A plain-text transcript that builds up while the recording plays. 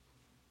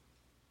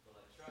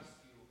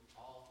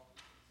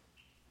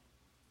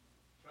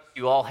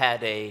You all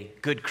had a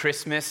good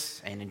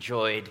Christmas and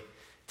enjoyed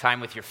time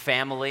with your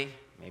family,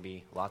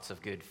 maybe lots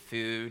of good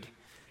food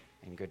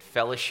and good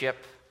fellowship.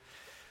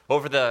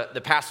 Over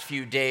the past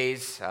few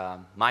days,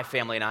 my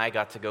family and I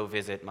got to go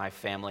visit my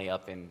family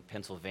up in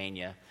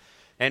Pennsylvania.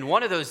 And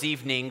one of those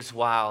evenings,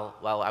 while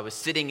I was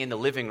sitting in the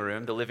living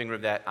room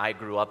that I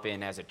grew up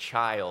in as a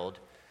child,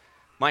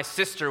 my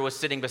sister was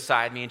sitting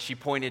beside me and she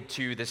pointed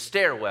to the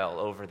stairwell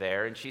over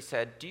there and she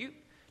said, Do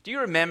you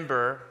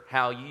remember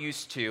how you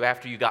used to,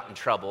 after you got in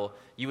trouble,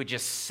 you would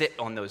just sit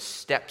on those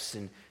steps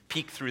and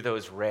peek through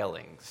those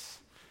railings?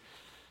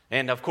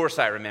 And of course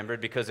I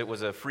remembered because it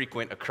was a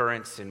frequent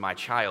occurrence in my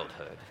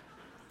childhood.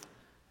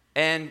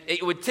 And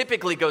it would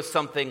typically go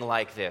something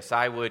like this.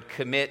 I would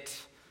commit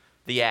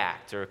the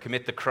act or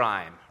commit the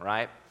crime,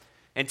 right?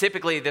 And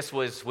typically this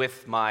was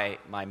with my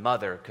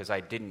mother because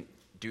I didn't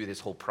do this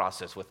whole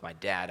process with my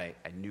dad.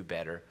 I knew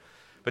better.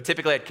 But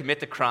typically I'd commit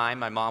the crime.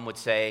 My mom would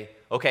say,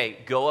 okay,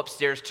 go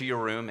upstairs to your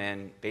room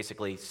and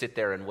basically sit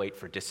there and wait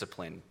for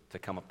discipline to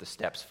come up the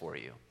steps for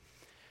you.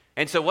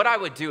 And so what I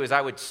would do is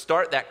I would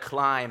start that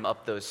climb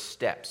up those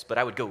steps, but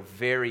I would go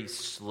very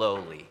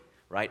slowly,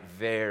 right?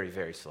 Very,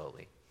 very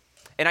slowly.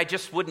 And I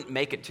just wouldn't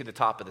make it to the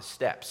top of the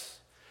steps.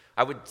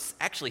 I would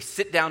actually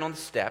sit down on the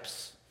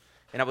steps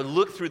and I would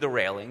look through the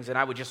railings and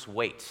I would just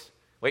wait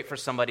for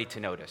somebody to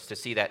notice, to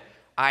see that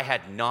I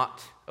had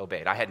not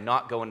obeyed. I had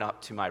not gone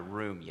up to my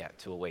room yet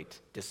to await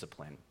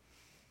discipline.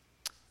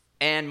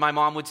 And my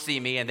mom would see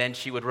me, and then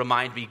she would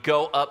remind me,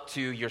 go up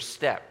to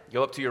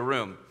your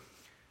room,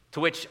 to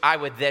which I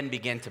would then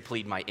begin to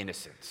plead my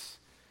innocence.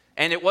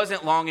 And it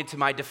wasn't long into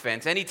my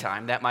defense,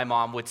 anytime that my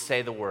mom would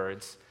say the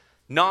words,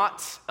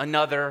 not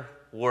another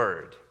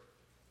word,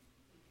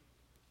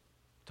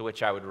 to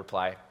which I would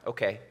reply,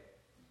 okay.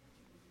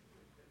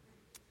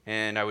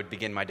 And I would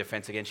begin my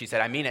defense again. She said,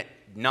 I mean it,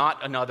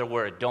 not another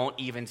word. Don't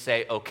even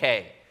say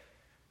okay.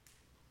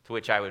 To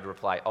which I would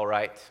reply, all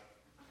right.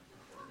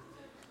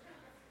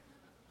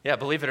 Yeah,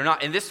 believe it or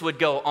not. And this would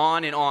go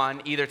on and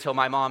on, either till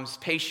my mom's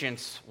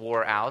patience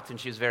wore out, and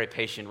she was very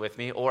patient with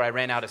me, or I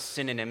ran out of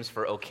synonyms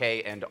for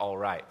okay and all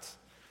right.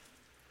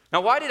 Now,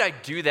 why did I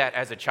do that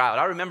as a child?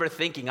 I remember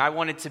thinking I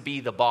wanted to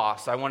be the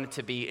boss. I wanted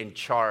to be in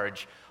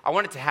charge. I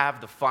wanted to have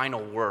the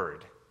final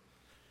word.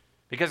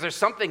 Because there's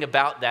something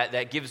about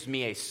that gives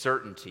me a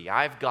certainty.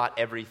 I've got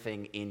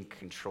everything in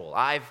control.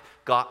 I've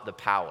got the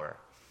power.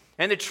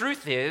 And the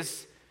truth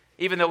is,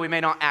 even though we may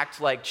not act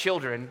like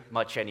children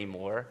much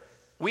anymore,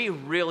 we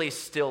really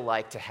still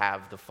like to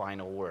have the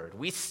final word.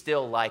 We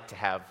still like to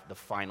have the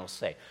final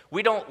say.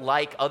 We don't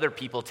like other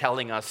people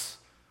telling us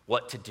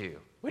what to do.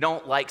 We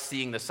don't like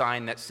seeing the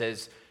sign that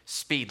says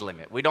speed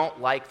limit. We don't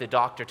like the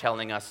doctor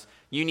telling us,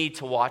 you need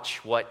to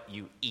watch what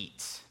you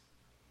eat.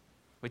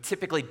 We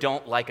typically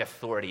don't like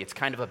authority. It's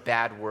kind of a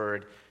bad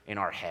word in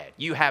our head.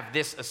 You have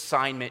this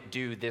assignment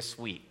due this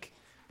week.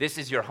 This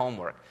is your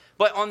homework.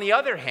 But on the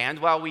other hand,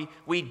 while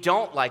we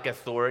don't like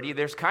authority,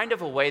 there's kind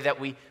of a way that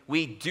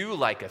we do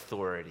like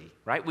authority,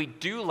 right? We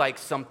do like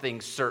something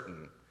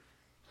certain.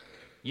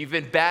 You've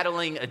been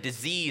battling a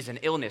disease, an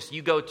illness.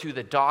 You go to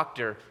the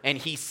doctor and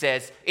he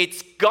says,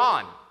 it's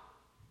gone.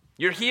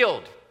 You're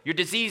healed. Your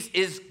disease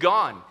is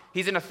gone.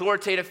 He's an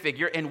authoritative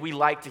figure and we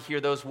like to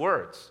hear those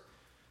words.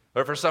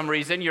 Or for some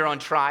reason, you're on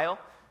trial,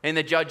 and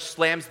the judge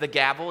slams the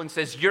gavel and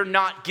says, you're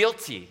not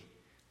guilty.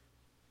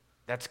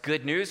 That's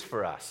good news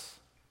for us.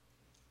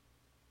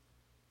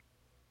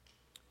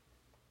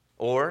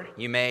 Or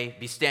you may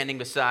be standing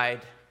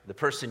beside the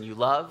person you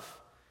love,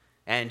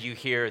 and you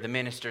hear the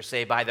minister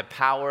say, by the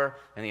power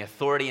and the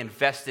authority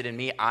invested in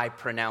me, I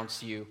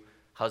pronounce you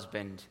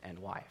husband and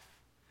wife.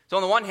 So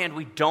on the one hand,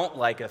 we don't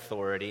like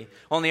authority.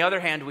 On the other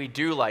hand, we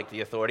do like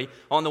the authority.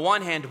 On the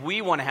one hand,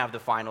 we want to have the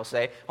final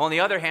say. On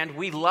the other hand,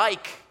 we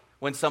like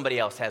when somebody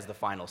else has the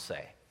final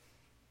say.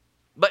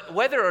 But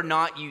whether or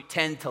not you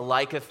tend to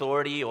like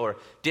authority or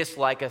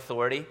dislike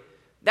authority,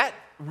 that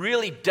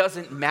really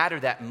doesn't matter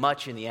that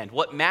much in the end.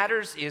 What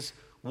matters is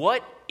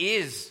what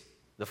is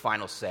the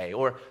final say,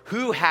 or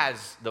who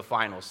has the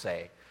final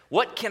say.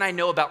 What can I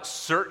know about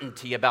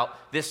certainty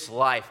about this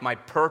life, my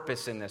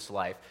purpose in this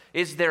life?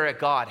 Is there a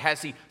God?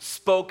 Has He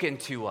spoken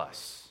to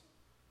us?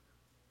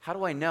 How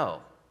do I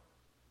know?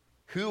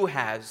 Who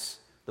has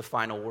the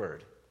final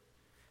word?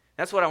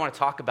 That's what I want to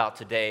talk about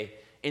today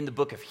in the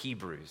book of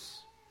Hebrews.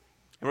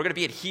 And we're going to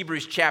be at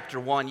Hebrews chapter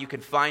 1. You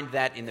can find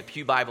that in the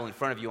Pew Bible in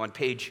front of you on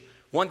page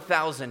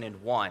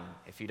 1001.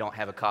 If you don't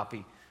have a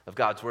copy of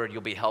God's Word,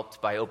 you'll be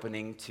helped by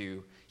opening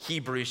to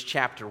Hebrews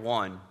chapter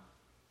 1.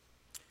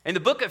 In the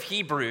book of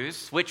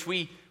Hebrews, which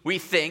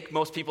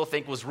most people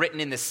think was written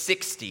in the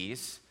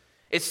 60s,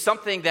 is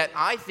something that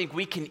I think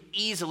we can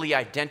easily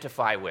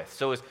identify with.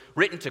 So it was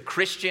written to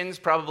Christians,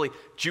 probably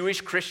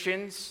Jewish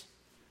Christians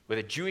with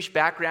a Jewish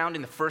background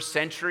in the first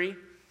century.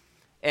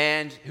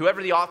 And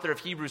whoever the author of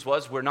Hebrews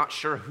was, we're not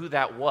sure who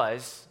that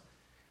was.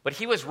 But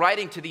he was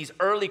writing to these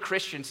early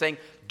Christians saying,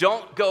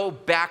 don't go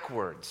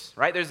backwards,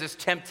 right? There's this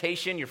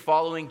temptation. You're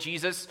following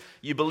Jesus.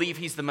 You believe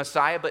he's the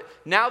Messiah. But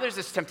now there's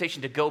this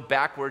temptation to go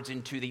backwards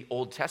into the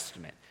Old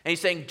Testament. And he's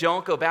saying,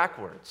 don't go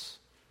backwards.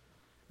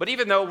 But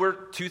even though we're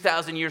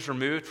 2,000 years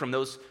removed from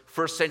those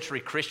first century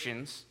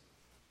Christians,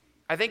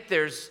 I think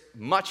there's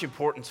much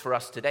importance for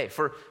us today.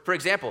 For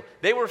example,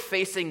 they were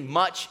facing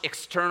much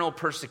external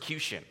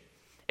persecution,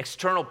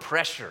 external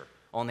pressure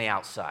on the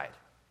outside,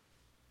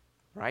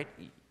 right?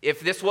 If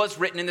this was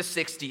written in the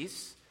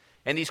 60s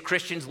and these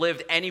Christians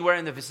lived anywhere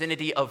in the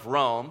vicinity of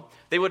Rome,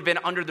 they would have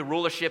been under the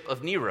rulership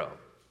of Nero.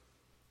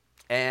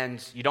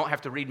 And you don't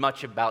have to read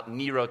much about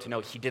Nero to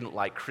know he didn't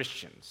like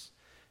Christians.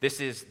 This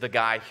is the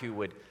guy who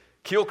would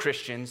kill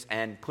Christians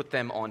and put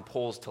them on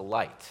poles to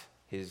light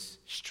his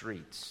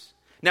streets.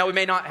 Now, we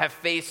may not have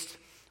faced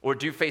or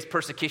do face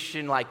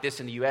persecution like this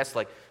in the U.S.,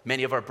 like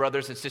many of our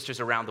brothers and sisters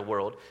around the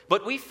world,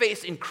 but we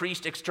face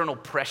increased external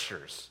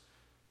pressures,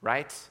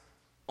 right,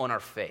 on our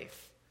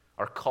faith,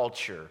 our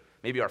culture,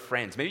 maybe our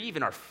friends, maybe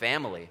even our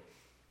family.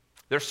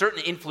 There are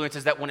certain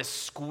influences that want to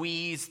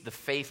squeeze the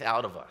faith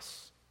out of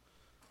us.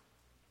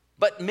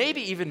 But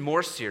maybe even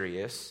more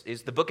serious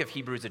is the book of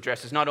Hebrews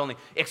addresses not only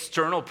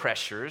external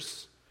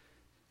pressures,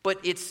 but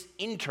it's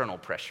internal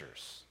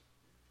pressures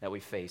that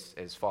we face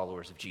as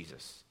followers of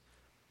Jesus.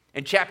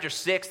 In chapter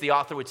 6, the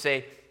author would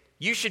say,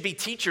 you should be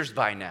teachers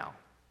by now.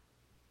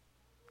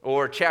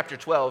 Or chapter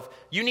 12,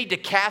 you need to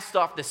cast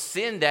off the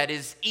sin that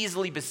is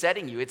easily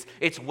besetting you.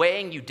 It's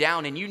weighing you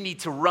down and you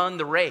need to run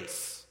the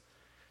race.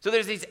 So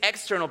there's these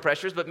external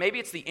pressures, but maybe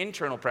it's the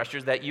internal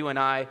pressures that you and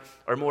I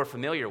are more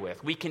familiar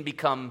with. We can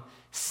become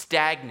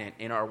stagnant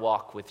in our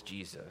walk with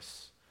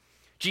Jesus.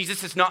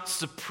 Jesus is not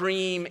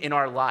supreme in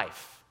our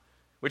life,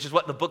 which is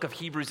what the book of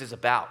Hebrews is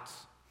about.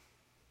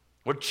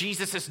 Where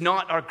Jesus is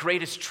not our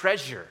greatest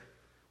treasure.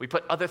 We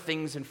put other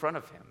things in front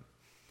of him.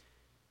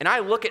 And I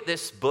look at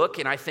this book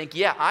and I think,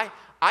 yeah,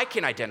 I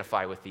can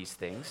identify with these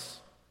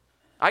things.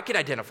 I can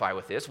identify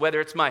with this,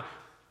 whether it's my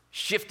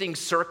shifting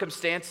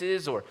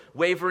circumstances or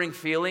wavering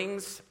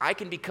feelings, I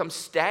can become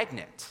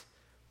stagnant.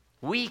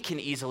 We can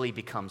easily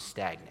become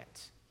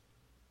stagnant.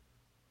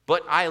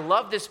 But I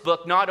love this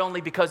book not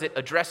only because it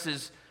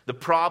addresses the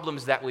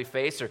problems that we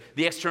face, or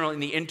the external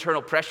and the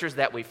internal pressures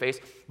that we face,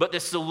 but the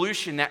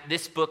solution that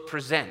this book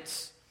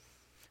presents.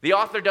 The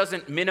author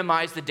doesn't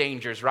minimize the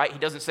dangers, right? He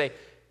doesn't say,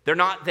 they're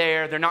not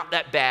there, they're not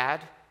that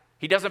bad.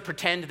 He doesn't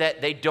pretend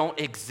that they don't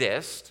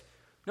exist.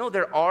 No,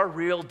 there are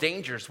real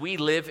dangers. We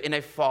live in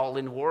a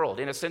fallen world.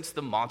 In a sense,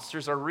 the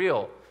monsters are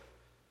real.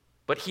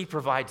 But he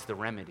provides the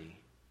remedy.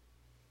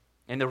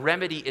 And the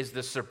remedy is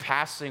the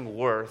surpassing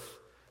worth,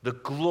 the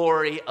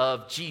glory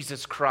of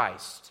Jesus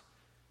Christ.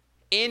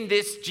 In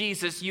this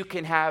Jesus, you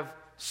can have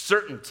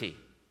certainty.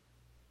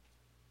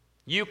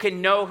 You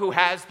can know who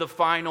has the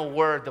final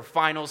word, the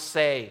final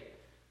say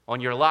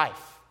on your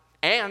life.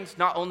 And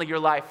not only your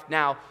life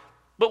now,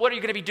 but what are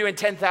you going to be doing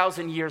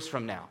 10,000 years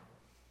from now?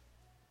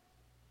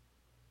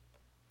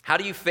 How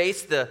do you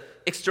face the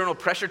external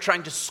pressure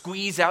trying to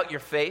squeeze out your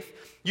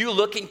faith? You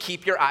look and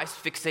keep your eyes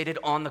fixated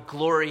on the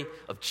glory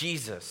of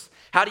Jesus.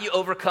 How do you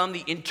overcome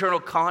the internal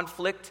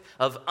conflict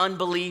of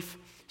unbelief,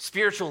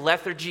 spiritual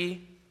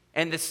lethargy,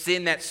 and the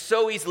sin that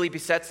so easily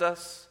besets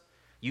us?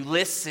 You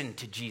listen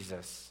to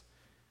Jesus,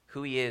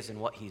 who he is and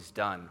what he's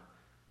done.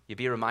 You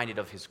be reminded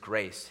of his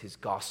grace, his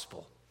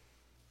gospel.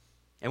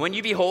 And when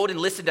you behold and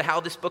listen to how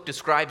this book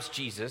describes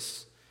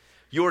Jesus,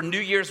 your New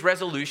Year's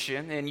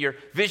resolution and your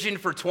vision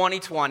for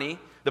 2020,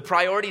 the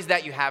priorities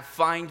that you have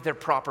find their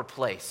proper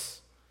place.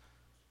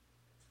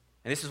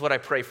 And this is what I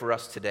pray for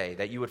us today,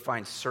 that you would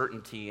find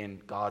certainty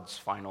in God's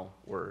final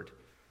word.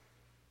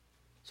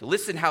 So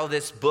listen how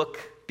this book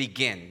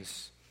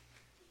begins.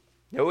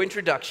 No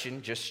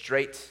introduction, just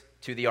straight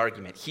to the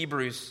argument.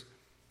 Hebrews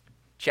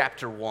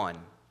chapter 1.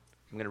 I'm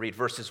going to read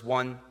verses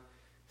 1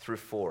 through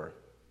 4.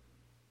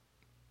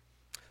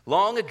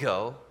 Long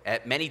ago,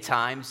 at many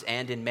times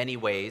and in many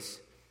ways,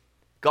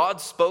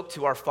 God spoke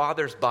to our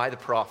fathers by the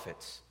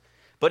prophets.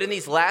 But in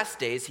these last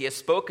days, he has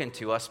spoken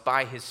to us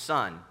by his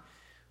Son,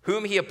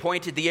 whom he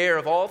appointed the heir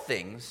of all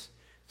things,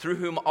 through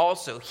whom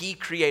also he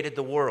created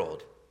the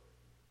world.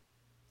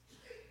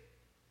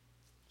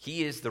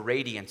 He is the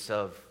radiance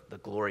of the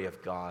glory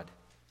of God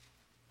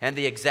and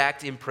the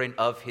exact imprint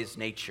of his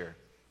nature.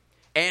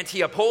 And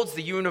he upholds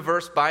the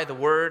universe by the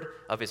word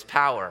of his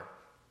power.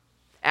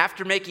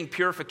 After making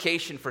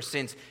purification for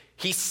sins,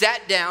 he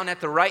sat down at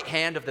the right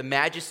hand of the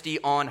majesty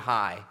on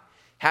high,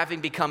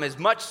 having become as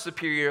much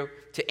superior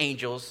to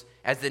angels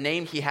as the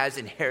name he has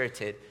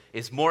inherited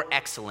is more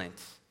excellent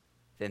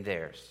than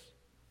theirs.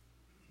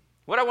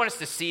 What I want us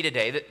to see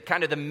today, that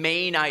kind of the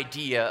main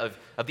idea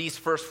of these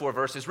first 4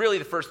 verses, really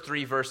the first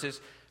 3 verses.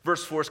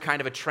 Verse 4 is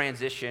kind of a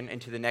transition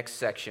into the next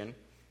section.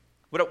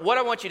 What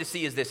I want you to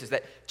see is this, is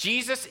that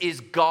Jesus is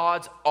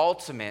God's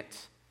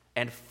ultimate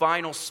and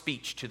final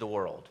speech to the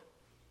world.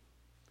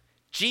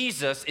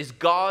 Jesus is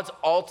God's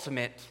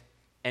ultimate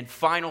and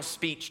final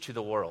speech to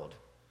the world.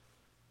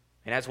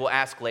 And as we'll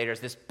ask later,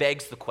 this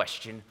begs the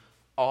question,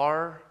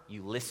 are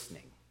you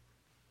listening?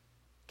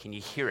 Can you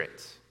hear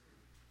it?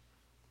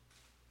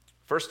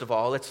 First of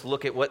all, let's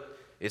look at what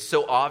is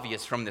so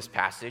obvious from this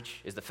passage,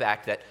 is the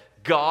fact that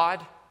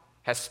God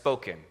has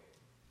spoken.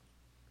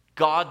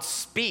 God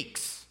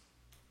speaks.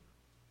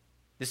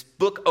 This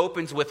book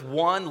opens with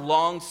one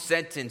long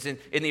sentence.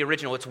 In the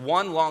original, it's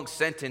one long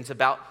sentence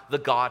about the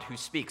God who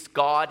speaks.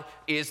 God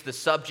is the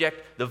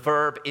subject. The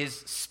verb is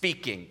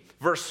speaking.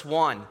 Verse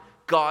 1,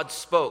 God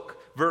spoke.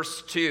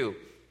 Verse 2,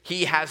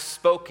 he has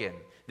spoken.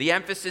 The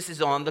emphasis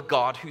is on the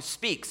God who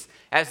speaks.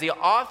 As the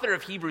author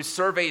of Hebrews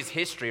surveys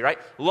history, right,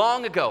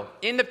 long ago,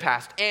 in the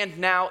past, and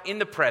now in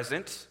the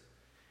present,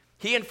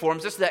 he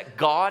informs us that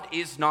God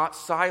is not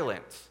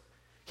silent.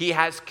 He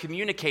has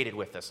communicated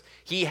with us.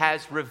 He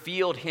has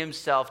revealed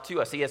himself to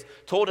us. He has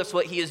told us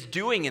what he is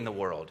doing in the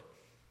world.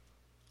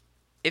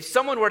 If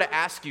someone were to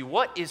ask you,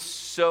 what is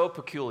so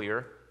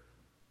peculiar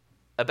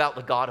about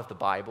the God of the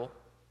Bible?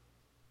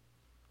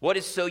 What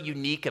is so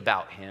unique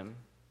about him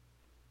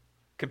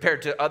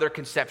compared to other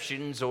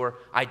conceptions or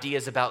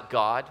ideas about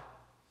God?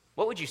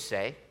 What would you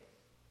say?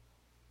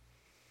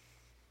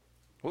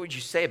 What would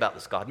you say about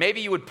this God? Maybe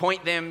you would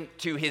point them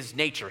to his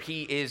nature.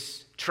 He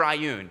is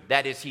triune.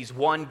 That is, he's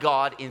one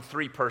God in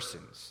three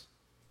persons.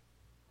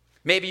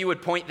 Maybe you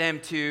would point them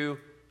to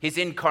his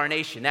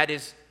incarnation. That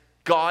is,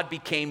 God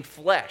became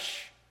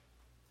flesh.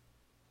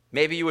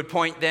 Maybe you would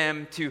point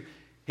them to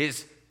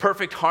his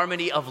perfect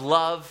harmony of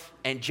love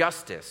and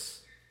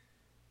justice.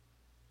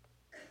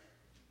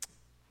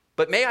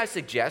 But may I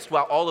suggest,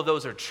 while all of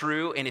those are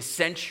true and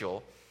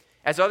essential,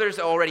 as others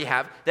already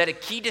have, that a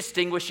key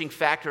distinguishing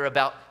factor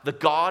about the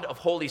God of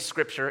Holy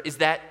Scripture is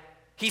that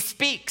he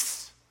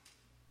speaks.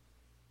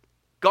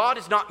 God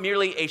is not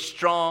merely a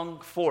strong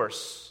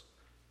force.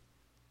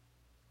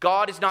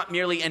 God is not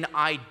merely an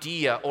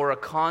idea or a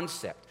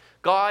concept.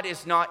 God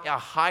is not a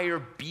higher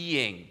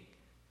being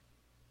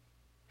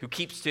who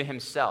keeps to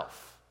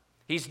himself.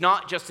 He's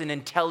not just an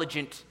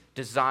intelligent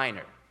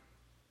designer,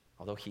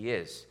 although he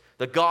is.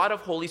 The God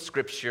of Holy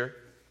Scripture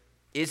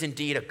is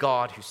indeed a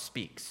God who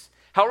speaks.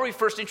 How are we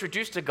first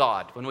introduced to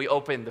God when we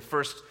open the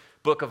first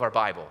book of our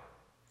Bible?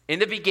 In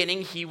the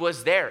beginning, he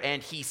was there,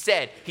 and he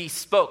said, he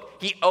spoke,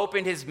 he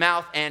opened his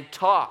mouth and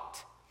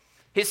talked.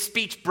 His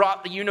speech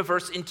brought the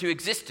universe into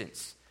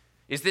existence.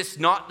 Is this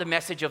not the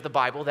message of the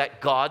Bible, that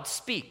God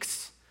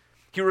speaks?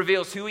 He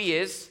reveals who he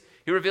is,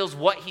 he reveals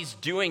what he's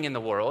doing in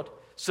the world,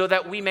 so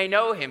that we may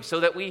know him,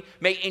 so that we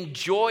may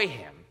enjoy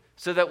him,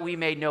 so that we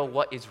may know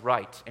what is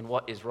right and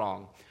what is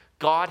wrong.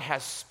 God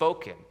has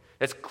spoken.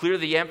 That's clearly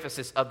the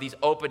emphasis of these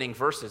opening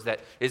verses that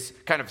is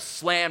kind of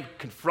slammed,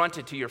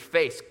 confronted to your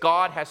face.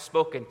 God has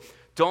spoken.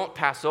 Don't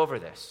pass over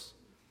this.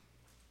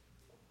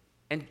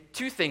 And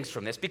two things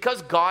from this.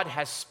 Because God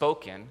has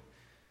spoken,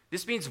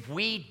 this means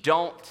we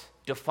don't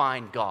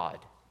define God.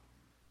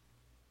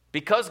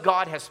 Because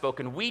God has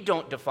spoken, we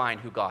don't define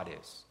who God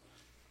is.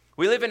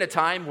 We live in a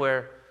time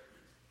where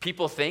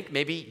people think,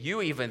 maybe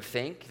you even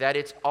think, that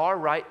it's our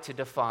right to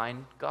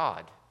define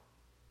God.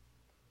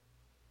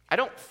 I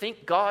don't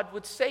think God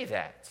would say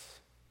that.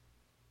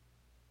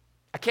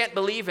 I can't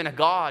believe in a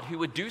God who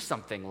would do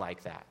something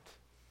like that.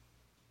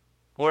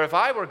 Or if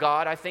I were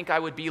God, I think I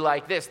would be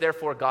like this,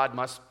 therefore God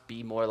must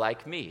be more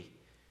like me.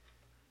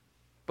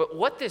 But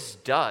what this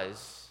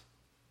does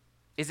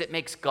is it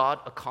makes God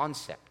a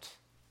concept,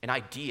 an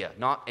idea,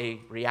 not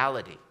a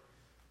reality.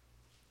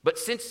 But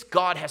since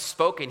God has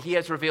spoken, he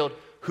has revealed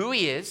who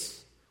he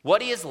is,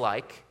 what he is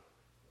like.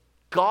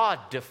 God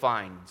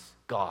defines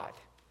God.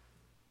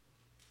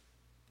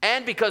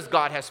 And because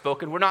God has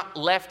spoken, we're not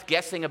left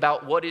guessing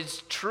about what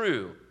is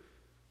true.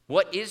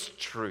 What is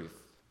truth?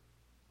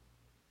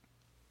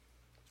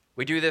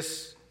 We do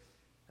this,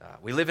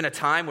 we live in a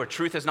time where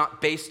truth is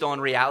not based on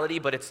reality,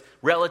 but it's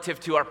relative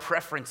to our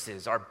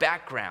preferences, our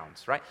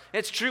backgrounds, right? And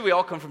it's true, we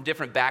all come from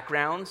different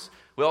backgrounds.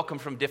 We all come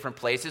from different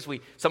places.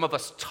 Some of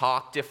us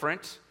talk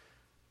different.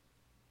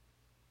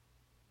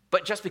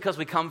 But just because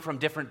we come from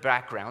different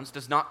backgrounds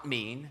does not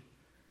mean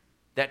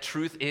that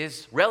truth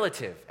is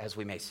relative, as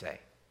we may say.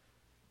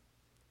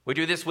 We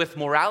do this with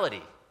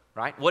morality,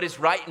 right? What is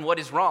right and what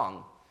is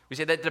wrong? We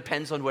say that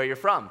depends on where you're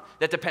from.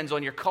 That depends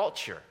on your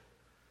culture.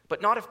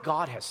 But not if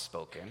God has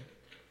spoken.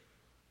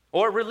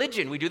 Or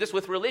religion. We do this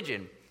with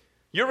religion.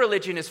 Your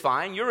religion is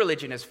fine. Your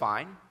religion is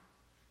fine.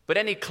 But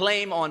any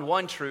claim on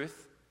one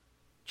truth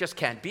just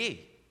can't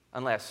be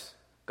unless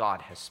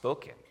God has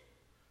spoken.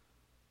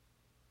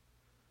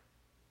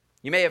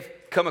 You may have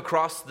come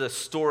across the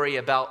story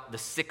about the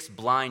 6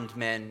 blind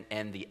men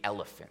and the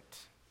elephant.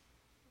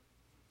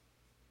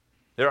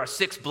 There are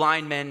 6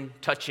 blind men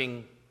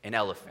touching an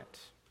elephant.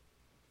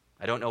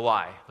 I don't know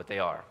why, but they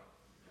are.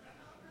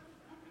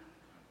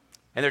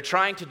 And they're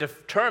trying to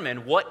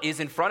determine what is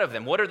in front of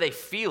them. What are they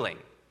feeling?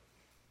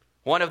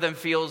 One of them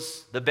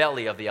feels the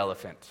belly of the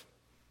elephant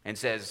and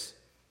says,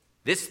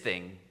 "This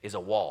thing is a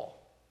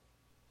wall."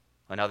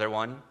 Another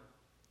one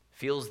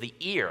feels the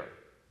ear.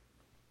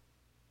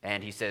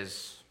 And he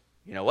says,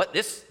 "You know what?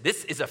 This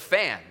is a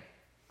fan."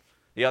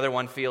 The other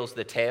one feels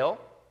the tail.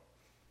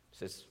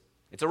 Says,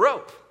 "It's a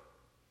rope."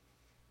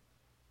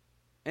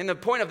 And the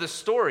point of the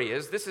story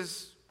is, this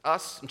is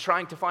us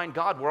trying to find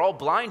God. We're all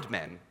blind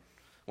men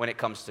when it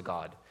comes to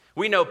God.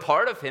 We know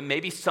part of him.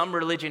 Maybe some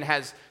religion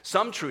has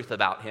some truth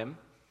about him,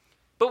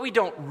 but we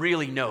don't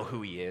really know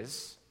who he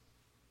is.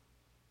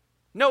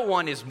 No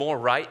one is more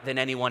right than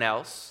anyone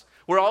else.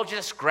 We're all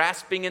just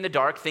grasping in the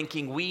dark,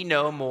 thinking we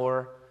know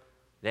more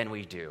than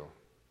we do.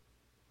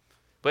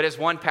 But as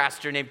one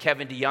pastor named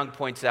Kevin DeYoung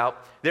points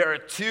out, there are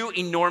two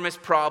enormous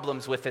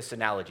problems with this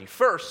analogy.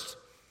 First,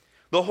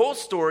 the whole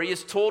story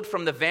is told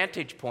from the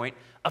vantage point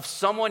of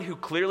someone who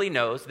clearly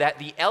knows that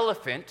the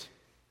elephant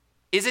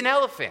is an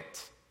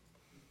elephant.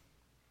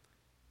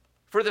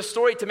 For the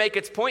story to make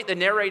its point, the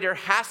narrator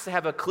has to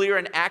have a clear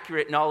and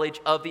accurate knowledge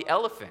of the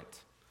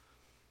elephant.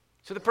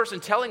 So the person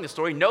telling the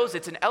story knows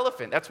it's an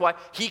elephant. That's why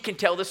he can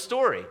tell the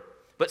story.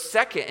 But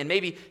second, and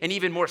maybe an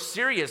even more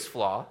serious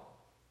flaw,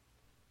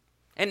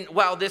 and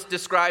while this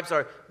describes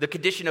the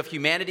condition of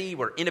humanity,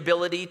 our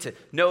inability to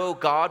know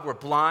God, we're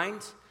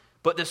blind,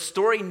 but the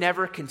story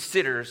never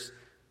considers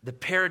the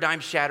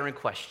paradigm-shattering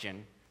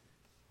question,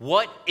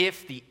 what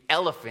if the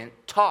elephant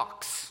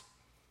talks?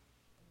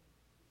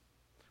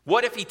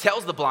 What if he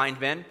tells the blind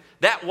man,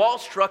 that wall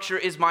structure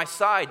is my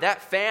side,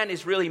 that fan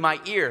is really my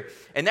ear,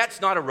 and that's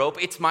not a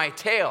rope, it's my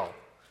tail?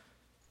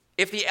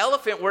 If the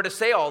elephant were to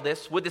say all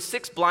this, would the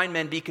 6 blind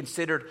men be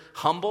considered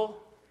humble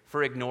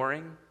for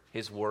ignoring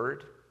his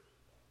word?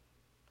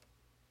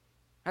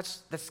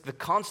 That's the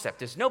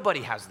concept, is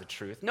nobody has the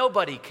truth.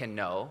 Nobody can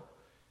know.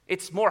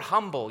 It's more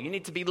humble. You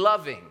need to be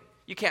loving.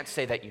 You can't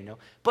say that you know.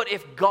 But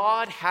if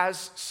God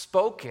has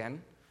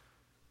spoken,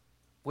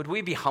 would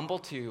we be humble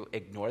to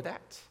ignore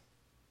that?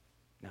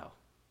 No.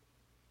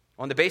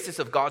 On the basis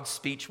of God's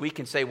speech, we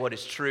can say what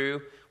is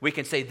true. We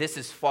can say this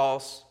is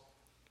false.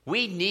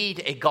 We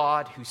need a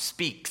God who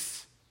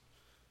speaks.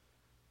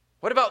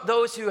 What about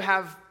those who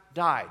have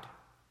died?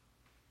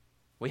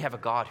 We have a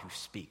God who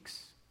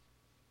speaks.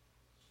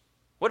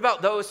 What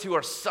about those who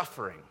are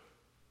suffering?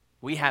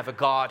 We have a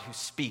God who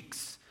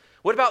speaks.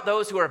 What about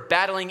those who are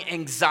battling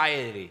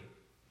anxiety?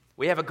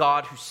 We have a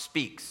God who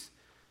speaks.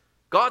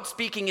 God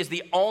speaking is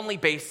the only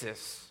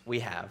basis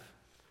we have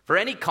for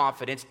any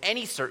confidence,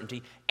 any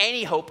certainty,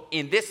 any hope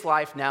in this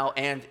life now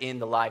and in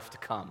the life to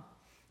come.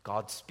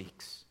 God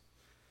speaks.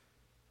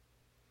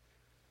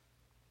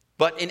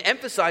 But in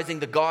emphasizing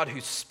the God who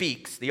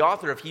speaks, the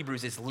author of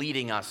Hebrews is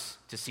leading us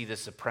to see the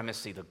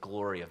supremacy, the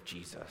glory of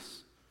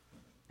Jesus.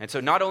 And so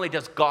not only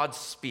does God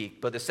speak,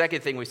 but the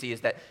second thing we see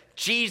is that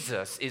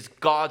Jesus is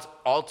God's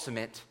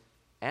ultimate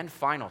and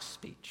final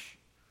speech.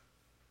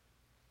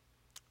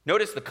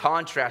 Notice the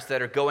contrast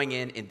that are going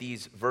in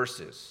these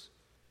verses.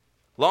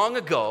 Long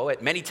ago,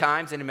 at many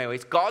times and in many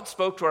ways, God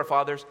spoke to our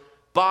fathers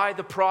by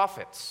the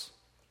prophets.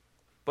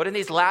 But in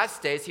these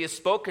last days, he has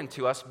spoken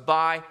to us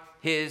by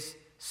his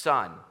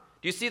Son.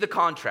 Do you see the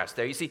contrast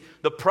there? You see,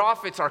 the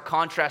prophets are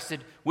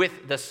contrasted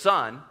with the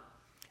Son,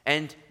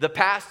 and the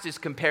past is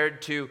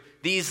compared to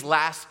these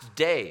last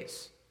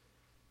days.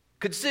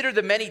 Consider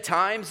the many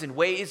times and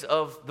ways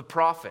of the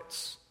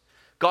prophets.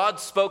 God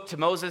spoke to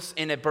Moses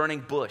in a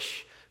burning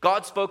bush.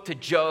 God spoke to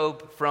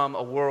Job from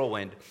a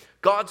whirlwind.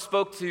 God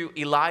spoke to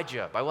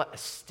Elijah by what? A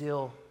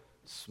still,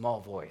 small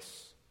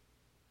voice.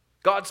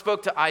 God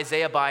spoke to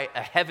Isaiah by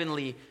a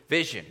heavenly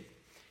vision.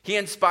 He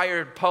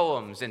inspired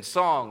poems and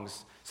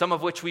songs, some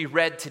of which we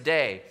read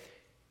today.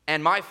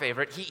 And my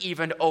favorite, he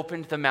even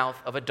opened the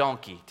mouth of a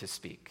donkey to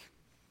speak,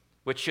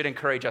 which should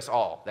encourage us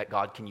all that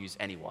God can use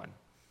anyone.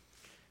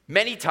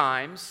 Many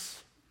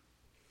times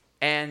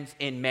and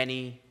in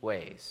many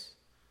ways.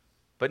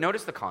 But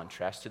notice the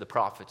contrast to the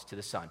prophets, to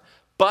the Son.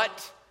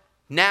 But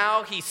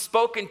now he's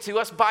spoken to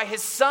us by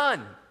his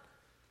Son.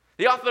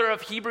 The author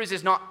of Hebrews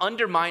is not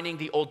undermining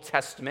the Old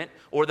Testament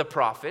or the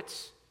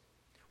prophets.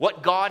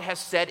 What God has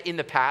said in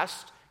the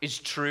past is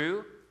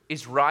true,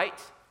 is right,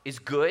 is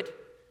good.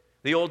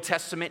 The Old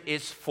Testament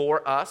is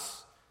for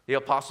us, the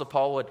Apostle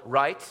Paul would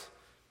write.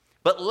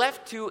 But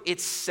left to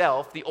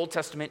itself, the Old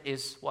Testament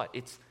is what?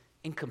 It's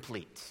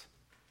incomplete.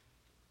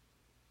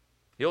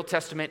 The Old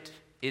Testament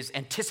is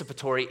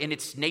anticipatory in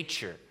its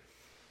nature.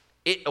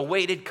 It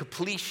awaited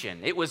completion.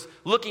 It was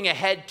looking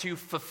ahead to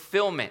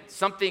fulfillment.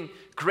 Something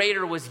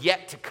greater was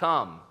yet to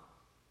come.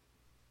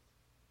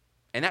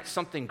 And that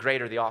something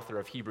greater, the author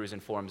of Hebrews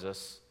informs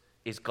us,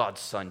 is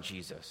God's Son,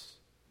 Jesus.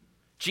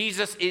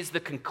 Jesus is the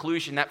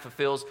conclusion that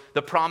fulfills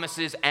the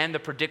promises and the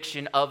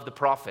prediction of the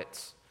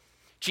prophets.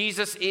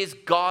 Jesus is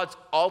God's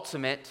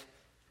ultimate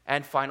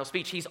and final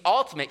speech. He's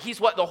ultimate. He's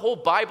what the whole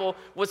Bible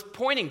was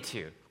pointing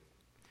to.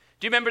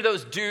 Do you remember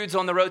those dudes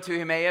on the road to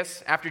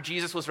Emmaus after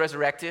Jesus was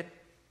resurrected?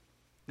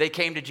 They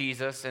came to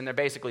Jesus, and they're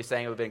basically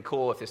saying it would have been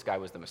cool if this guy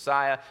was the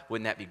Messiah.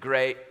 Wouldn't that be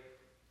great?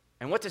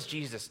 And what does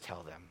Jesus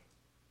tell them?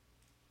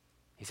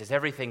 He says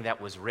everything that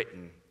was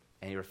written,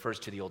 and he refers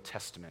to the Old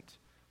Testament,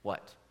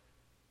 what?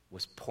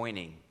 Was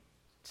pointing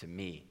to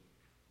me.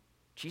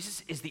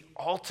 Jesus is the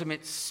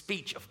ultimate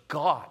speech of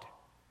God.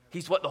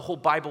 He's what the whole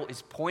Bible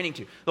is pointing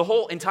to. The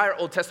whole entire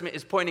Old Testament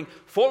is pointing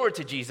forward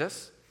to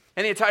Jesus,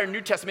 and the entire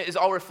New Testament is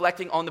all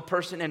reflecting on the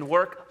person and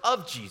work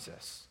of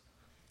Jesus.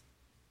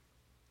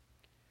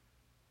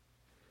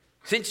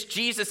 Since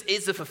Jesus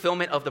is the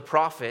fulfillment of the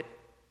prophet,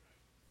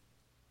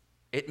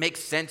 it makes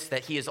sense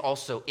that he is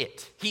also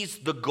it. He's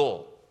the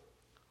goal.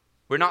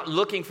 We're not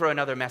looking for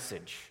another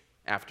message.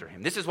 after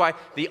him. This is why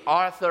the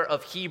author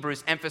of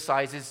Hebrews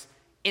emphasizes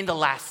in the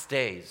last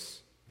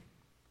days,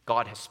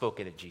 God has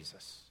spoken to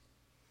Jesus.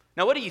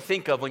 Now, what do you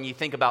think of when you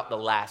think about the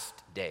last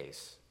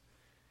days?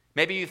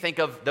 Maybe you think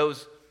of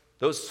those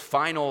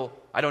final,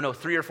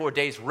 3 or 4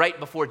 days right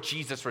before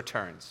Jesus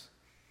returns.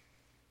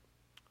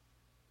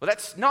 Well,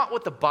 that's not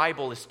what the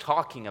Bible is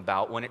talking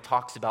about when it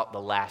talks about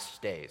the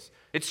last days.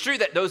 It's true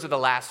that those are the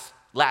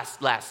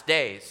last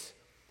days.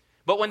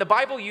 But when the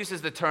Bible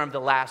uses the term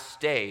the last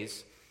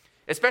days,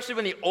 especially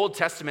when the Old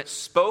Testament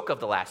spoke of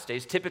the last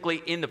days, typically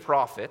in the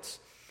prophets,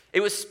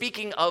 it was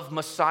speaking of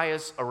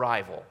Messiah's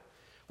arrival.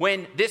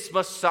 When this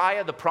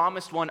Messiah, the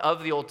promised one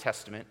of the Old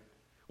Testament,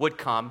 would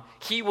come,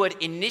 he would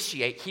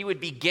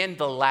begin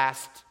the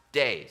last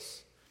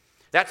days.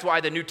 That's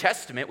why the New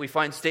Testament, we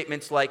find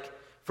statements like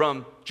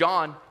from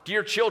John,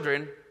 "Dear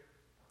children,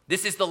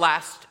 this is the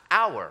last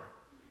hour."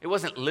 It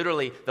wasn't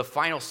literally the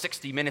final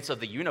 60 minutes of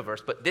the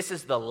universe, but this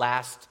is the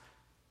last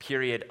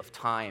period of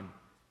time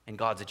in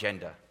God's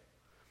agenda.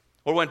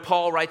 Or when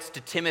Paul writes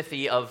to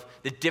Timothy of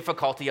the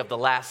difficulty of the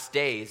last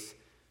days,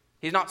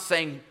 he's not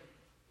saying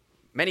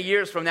many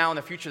years from now in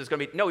the future there's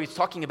going to be, no, he's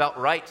talking about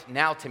right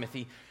now,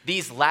 Timothy.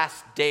 These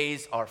last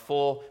days are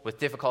full with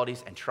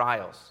difficulties and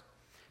trials.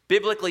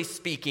 Biblically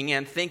speaking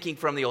and thinking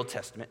from the Old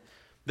Testament,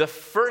 the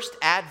first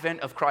advent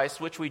of Christ,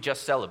 which we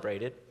just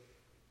celebrated,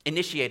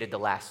 initiated the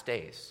last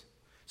days.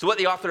 So what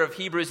the author of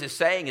Hebrews is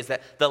saying is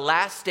that the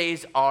last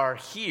days are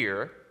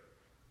here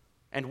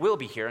and will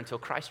be here until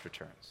Christ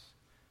returns.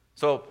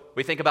 So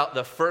we think about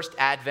the first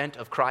advent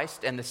of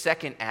Christ and the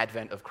second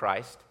advent of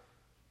Christ.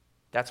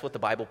 That's what the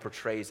Bible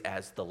portrays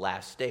as the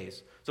last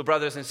days. So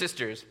brothers and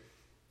sisters,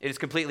 it is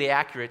completely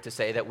accurate to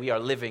say that we are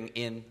living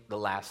in the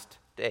last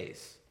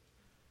days.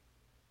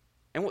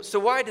 And so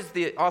why does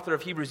the author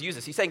of Hebrews use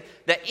this? He's saying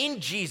that in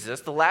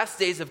Jesus, the last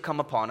days have come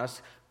upon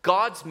us,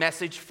 God's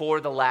message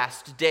for the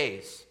last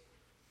days.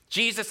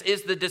 Jesus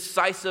is the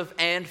decisive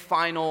and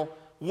final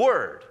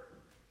word.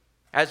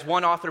 As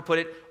one author put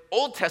it,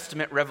 Old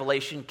Testament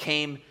revelation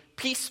came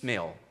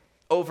piecemeal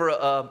over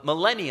a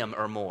millennium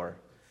or more.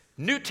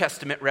 New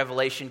Testament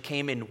revelation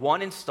came in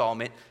one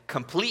installment,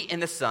 complete in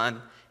the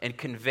Son, and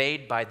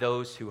conveyed by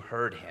those who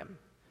heard him.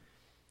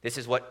 This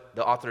is what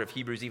the author of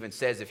Hebrews even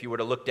says if you were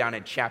to look down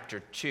in chapter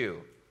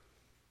 2.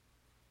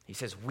 He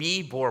says,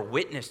 "We bore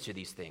witness to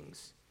these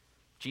things."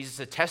 Jesus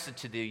attested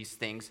to these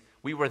things.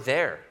 We were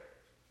there.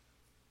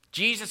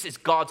 Jesus is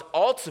God's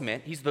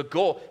ultimate, he's the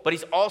goal, but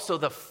he's also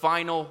the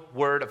final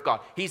word of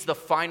God. He's the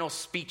final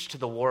speech to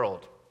the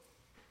world.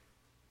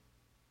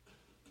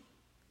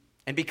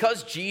 And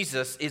because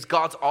Jesus is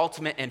God's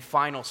ultimate and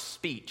final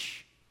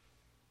speech,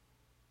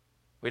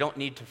 we don't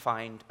need to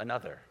find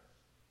another,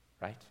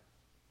 right?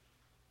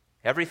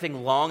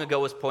 Everything long ago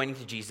was pointing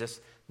to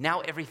Jesus.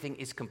 Now everything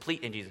is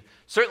complete in Jesus.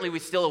 Certainly we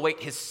still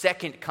await his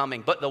second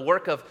coming, but the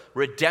work of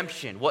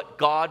redemption, what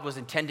God was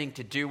intending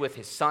to do with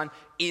his Son,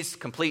 is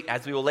complete,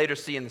 as we will later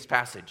see in this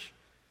passage.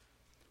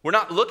 We're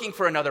not looking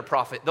for another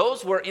prophet.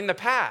 Those were in the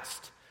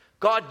past.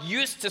 God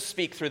used to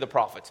speak through the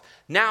prophets.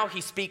 Now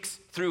he speaks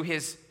through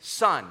his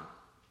Son.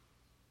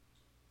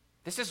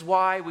 This is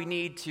why we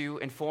need to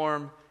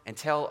inform and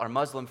tell our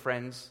Muslim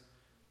friends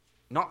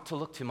not to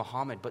look to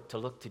Muhammad, but to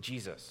look to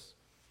Jesus.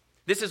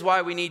 This is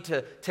why we need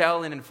to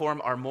tell and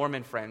inform our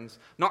Mormon friends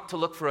not to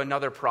look for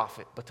another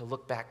prophet, but to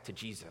look back to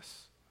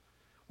Jesus.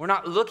 We're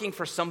not looking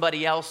for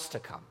somebody else to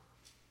come.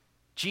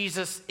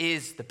 Jesus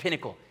is the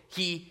pinnacle.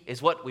 He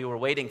is what we were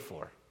waiting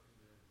for.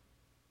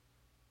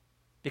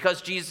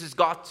 Because Jesus is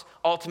God's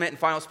ultimate and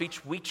final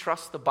speech, we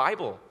trust the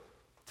Bible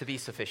to be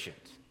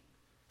sufficient.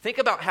 Think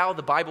about how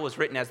the Bible was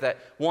written, as that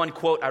one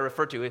quote I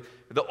referred to.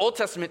 The Old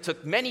Testament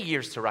took many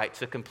years to write,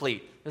 to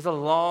complete. There's a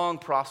long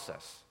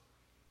process.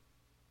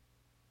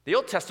 The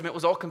Old Testament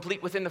was all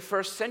complete within the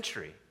first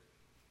century.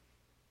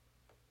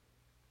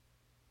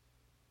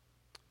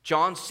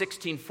 John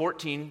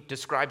 16:14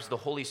 describes the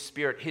Holy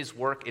Spirit. His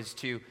work is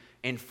to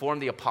inform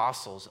the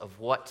apostles of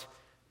what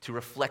to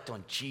reflect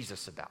on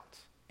Jesus about.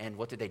 And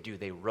what did they do?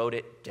 They wrote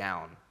it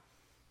down.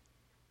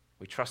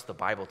 We trust the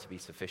Bible to be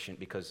sufficient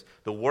because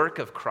the work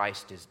of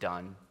Christ is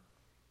done.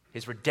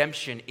 His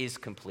redemption is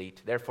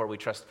complete. Therefore, we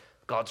trust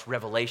God's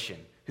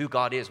revelation, who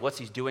God is, what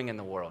he's doing in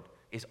the world,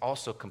 is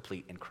also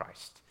complete in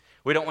Christ.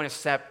 We don't want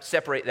to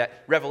separate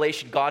that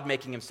revelation, God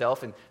making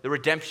himself, and the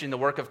redemption, the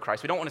work of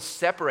Christ. We don't want to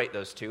separate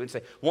those two and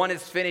say one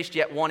is finished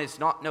yet one is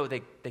not. No, they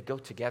go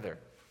together.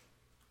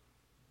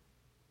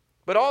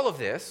 But all of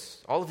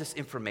this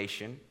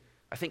information,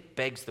 I think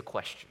begs the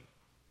question,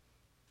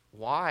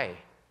 why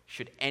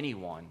should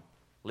anyone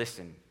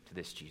listen to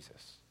this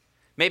Jesus?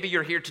 Maybe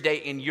you're here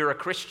today and you're a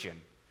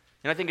Christian,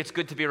 and I think it's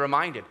good to be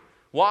reminded,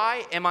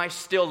 why am I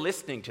still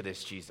listening to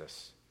this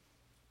Jesus?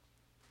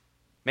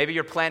 Maybe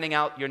you're planning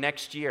out your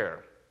next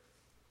year.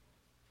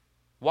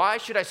 Why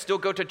should I still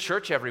go to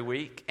church every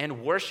week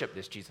and worship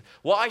this Jesus?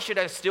 Why should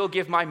I still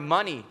give my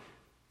money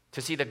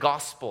to see the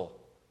gospel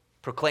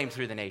proclaimed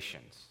through the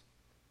nations?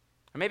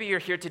 Or maybe you're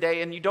here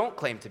today and you don't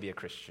claim to be a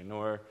Christian,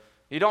 or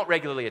you don't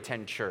regularly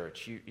attend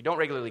church, you don't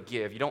regularly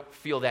give, you don't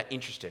feel that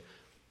interested.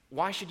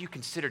 why should you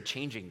consider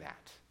changing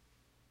that?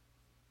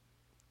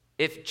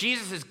 If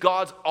Jesus is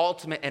God's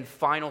ultimate and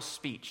final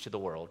speech to the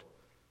world,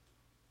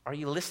 are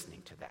you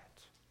listening to that?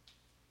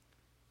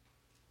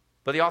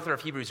 But the author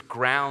of Hebrews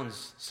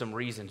grounds some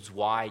reasons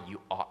why you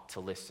ought to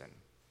listen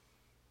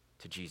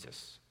to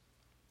Jesus.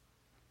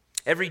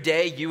 Every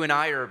day, you and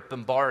I are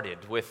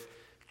bombarded with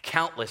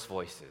countless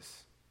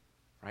voices,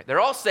 right? They're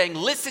all saying,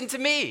 listen to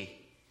me.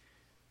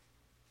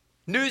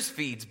 News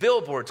feeds,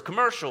 billboards,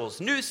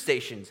 commercials, news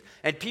stations,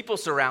 and people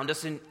surround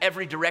us in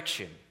every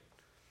direction,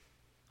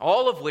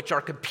 all of which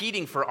are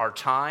competing for our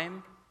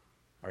time,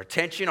 our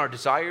attention, our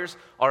desires,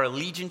 our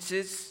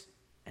allegiances,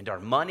 and our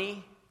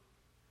money.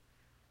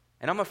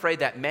 And I'm afraid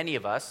that many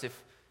of us,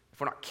 if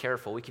we're not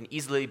careful, we can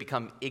easily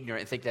become ignorant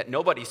and think that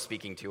nobody's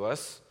speaking to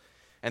us,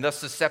 and thus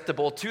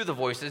susceptible to the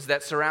voices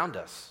that surround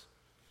us.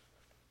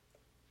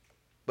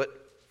 But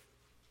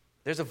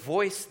there's a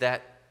voice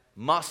that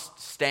must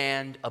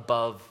stand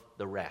above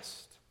the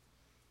rest.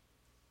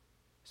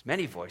 There's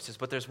many voices,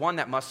 but there's one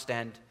that must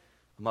stand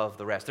above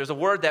the rest. There's a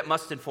word that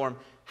must inform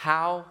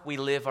how we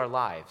live our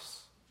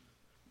lives.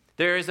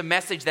 There is a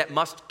message that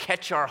must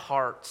catch our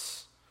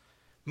hearts,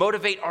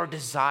 motivate our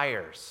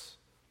desires.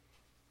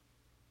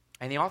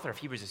 And the author of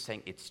Hebrews is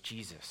saying it's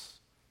Jesus.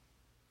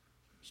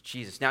 It's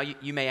Jesus. Now,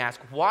 you may ask,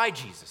 why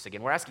Jesus?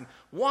 Again, we're asking,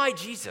 why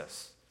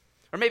Jesus?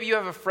 Or maybe you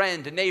have a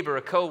friend, a neighbor,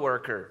 a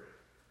coworker.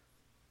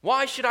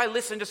 Why should I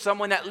listen to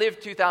someone that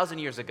lived 2,000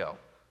 years ago?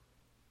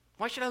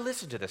 Why should I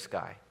listen to this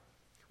guy?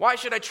 Why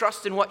should I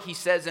trust in what he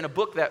says in a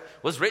book that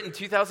was written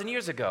 2,000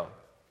 years ago?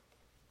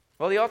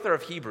 Well, the author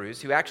of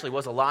Hebrews, who actually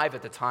was alive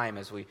at the time,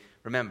 as we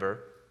remember,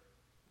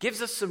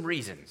 gives us some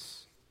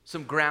reasons,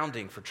 some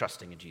grounding for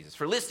trusting in Jesus,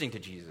 for listening to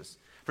Jesus,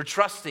 for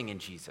trusting in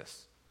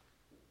Jesus.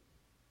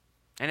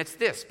 And it's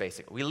this,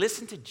 basically. We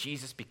listen to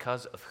Jesus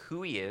because of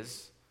who he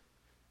is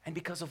and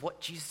because of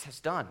what Jesus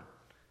has done.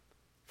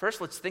 First,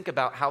 let's think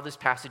about how this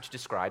passage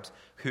describes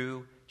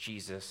who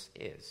Jesus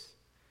is.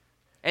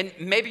 And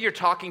maybe you're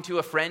talking to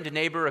a friend, a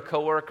neighbor, a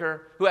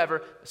coworker,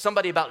 whoever,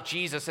 somebody about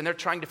Jesus, and they're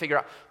trying to figure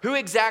out, who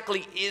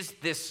exactly is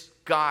this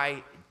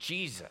guy,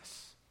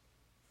 Jesus?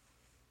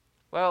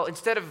 Well,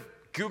 instead of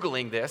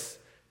Googling this,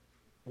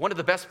 one of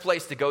the best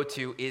places to go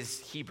to is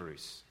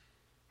Hebrews.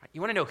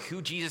 You want to know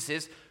who Jesus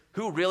is?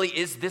 Who really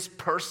is this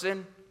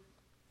person?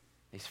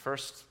 These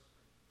first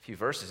few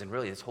verses, and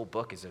really this whole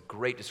book, is a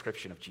great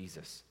description of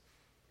Jesus.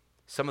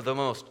 Some of the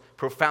most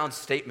profound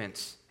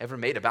statements ever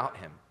made about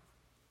him.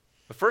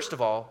 But first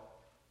of all,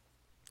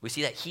 we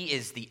see that he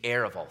is the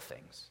heir of all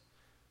things.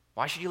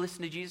 Why should you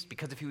listen to Jesus?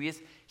 Because of who he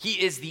is.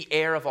 He is the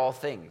heir of all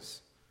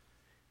things.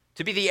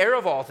 To be the heir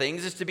of all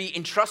things is to be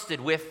entrusted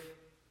with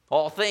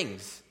all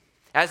things.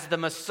 As the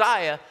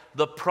Messiah,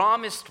 the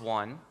promised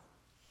one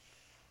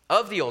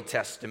of the Old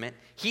Testament,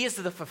 he is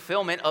the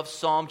fulfillment of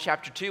Psalm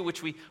chapter 2,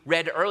 which we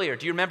read earlier.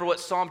 Do you remember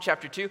what Psalm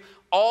chapter 2?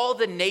 All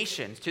the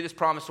nations to this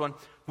promised one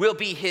will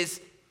be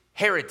his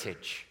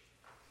heritage.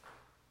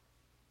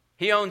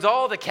 He owns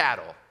all the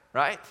cattle,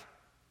 right?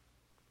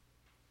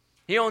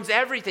 He owns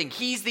everything.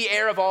 He's the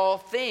heir of all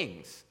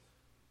things.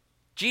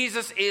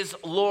 Jesus is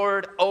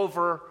Lord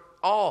over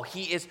all.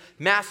 He is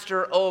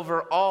master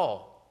over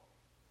all.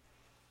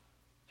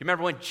 Do you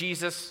remember when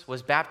Jesus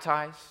was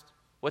baptized?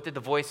 What did the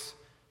voice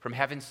from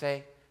heaven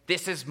say?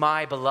 This is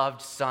my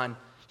beloved Son.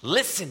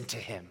 Listen to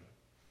him.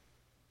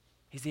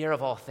 He's the heir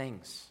of all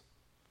things.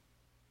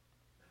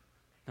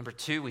 Number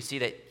two, we see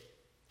that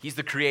he's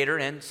the creator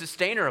and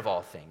sustainer of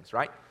all things,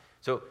 right?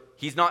 So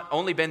he's not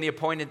only been the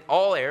appointed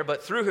all heir,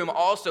 but through whom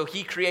also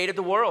he created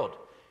the world.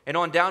 And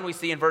on down we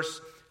see in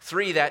verse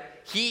 3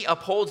 that he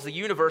upholds the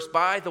universe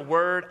by the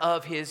word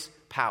of his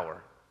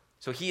power.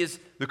 So he is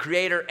the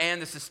creator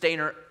and the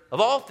sustainer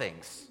of all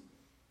things.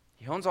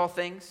 He owns all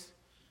things.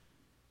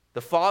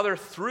 The Father,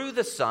 through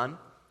the Son,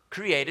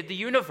 created the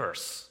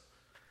universe.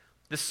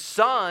 The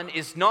Son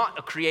is not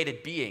a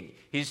created being.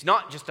 He's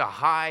not just a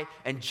high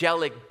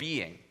angelic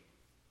being.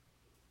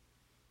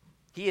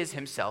 He is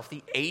himself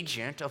the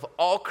agent of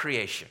all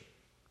creation.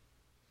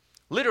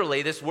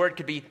 Literally, this word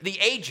could be the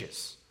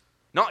ages.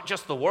 Not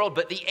just the world,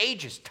 but the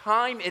ages,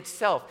 time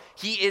itself.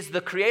 He is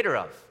the creator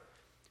of.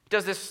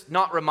 Does this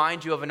not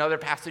remind you of another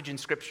passage in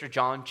Scripture,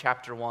 John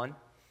chapter 1?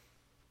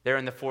 There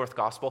in the fourth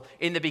gospel.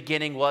 In the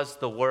beginning was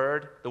the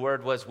Word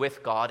was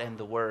with God, and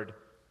the Word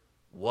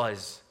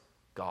was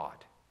God.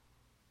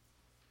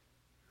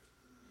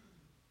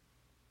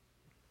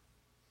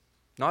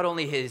 Not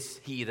only is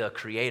he the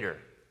creator,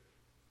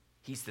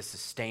 he's the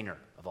sustainer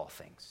of all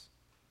things.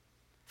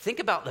 Think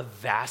about the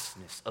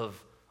vastness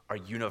of our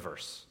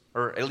universe,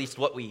 or at least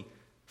what we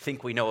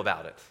think we know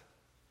about it.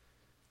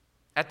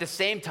 At the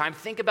same time,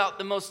 think about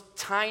the most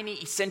tiny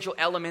essential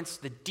elements,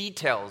 the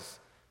details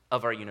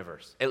of our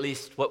universe, at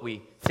least what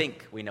we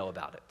think we know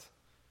about it,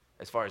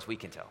 as far as we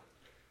can tell.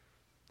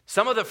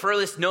 Some of the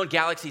furthest known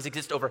galaxies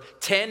exist over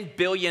 10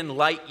 billion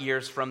light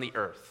years from the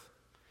Earth.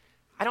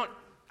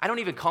 I don't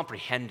even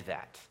comprehend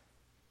that,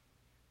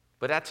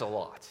 but that's a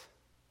lot.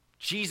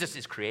 Jesus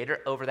is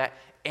creator over that,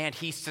 and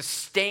he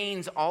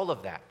sustains all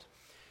of that.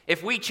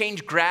 if we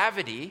change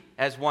gravity,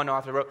 as one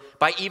author wrote,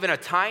 by even a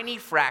tiny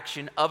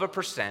fraction of a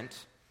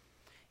percent,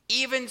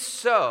 even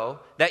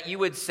so that you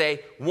would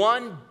say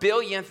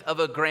 1/1000th of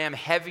a gram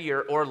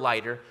heavier or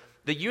lighter,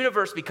 the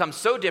universe becomes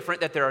so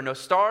different that there are no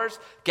stars,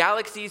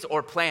 galaxies,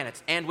 or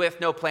planets. And with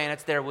no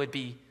planets, there would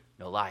be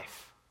no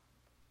life.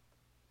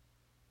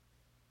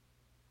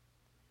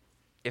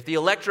 If the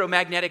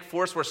electromagnetic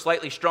force were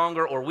slightly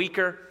stronger or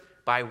weaker,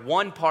 by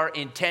 1 part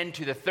in 10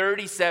 to the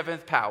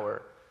 37th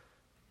power,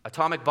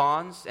 atomic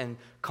bonds and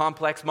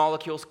complex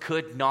molecules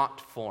could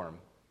not form.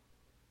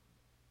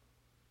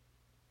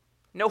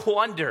 No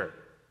wonder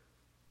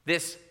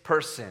this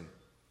person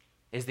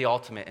is the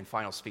ultimate and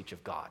final speech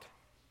of God.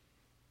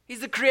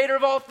 He's the creator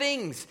of all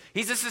things.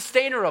 He's the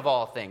sustainer of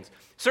all things.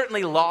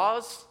 Certainly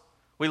laws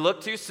we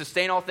look to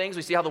sustain all things.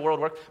 We see how the world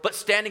works. But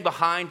standing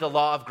behind the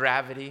law of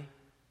gravity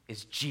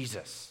is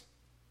Jesus.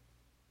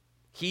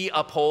 He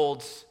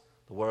upholds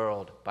the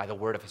world by the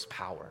word of his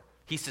power.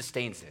 He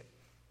sustains it.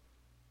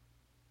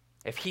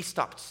 If he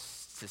stopped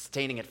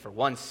sustaining it for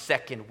 1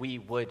 second, we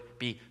would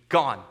be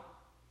gone.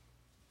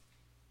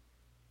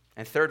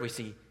 And third, we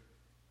see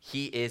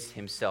he is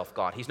himself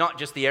God. He's not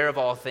just the heir of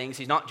all things.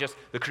 He's not just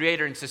the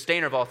creator and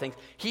sustainer of all things.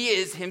 He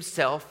is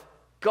himself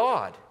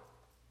God.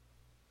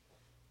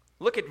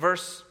 Look at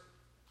verse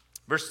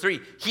 3.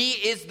 He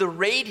is the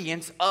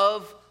radiance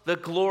of the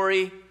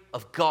glory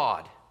of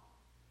God.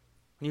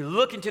 When you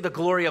look into the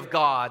glory of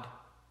God,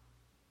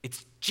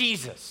 it's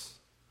Jesus.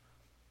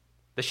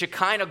 The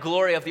Shekinah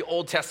glory of the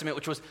Old Testament,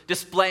 which was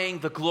displaying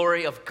the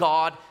glory of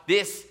God.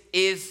 This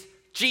is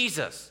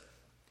Jesus.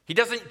 He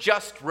doesn't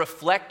just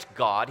reflect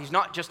God. He's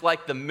not just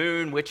like the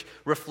moon, which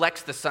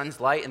reflects the sun's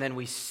light and then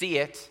we see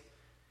it.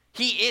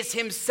 He is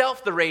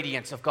himself the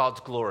radiance of God's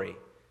glory.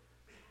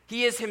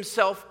 He is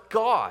himself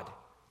God.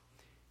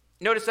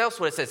 Notice else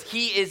what it says.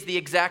 He is the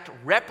exact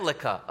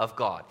replica of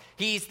God.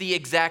 He's the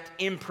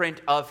exact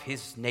imprint of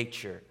his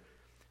nature.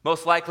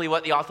 Most likely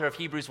what the author of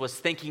Hebrews was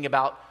thinking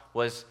about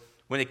was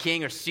when the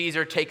king or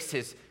Caesar takes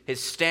his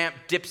stamp,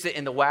 dips it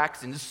in the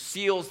wax, and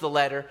seals the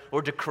letter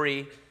or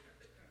decree.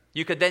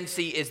 You could then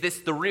see, is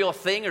this the real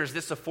thing or is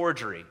this a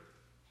forgery?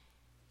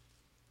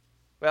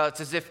 Well,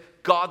 it's as if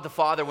God the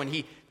Father, when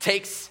he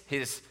takes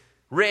his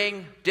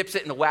ring, dips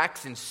it in the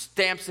wax, and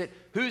stamps it,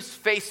 whose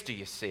face do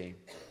you see?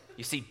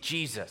 You see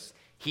Jesus.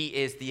 He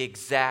is the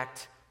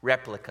exact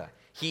replica.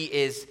 He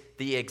is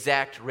the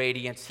exact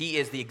radiance. He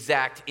is the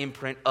exact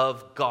imprint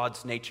of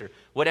God's nature.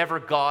 Whatever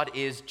God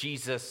is,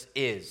 Jesus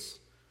is.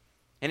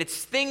 And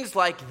it's things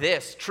like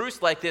this,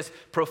 truths like this,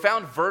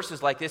 profound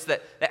verses like this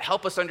that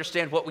help us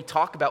understand what we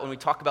talk about when we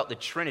talk about the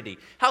Trinity.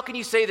 How can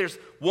you say there's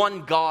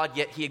one God,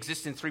 yet he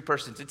exists in three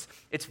persons?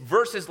 It's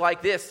verses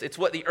like this. It's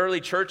what the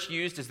early church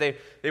used as they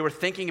were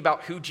thinking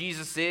about who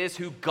Jesus is,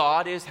 who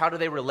God is, how do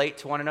they relate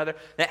to one another.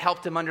 That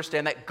helped them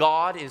understand that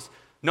God is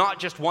not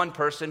just one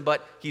person,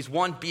 but he's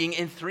one being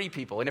in three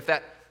people. And if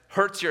that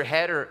hurts your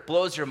head or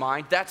blows your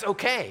mind, that's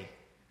okay.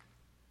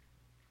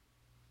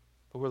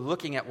 But we're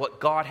looking at what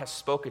God has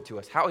spoken to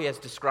us, how he has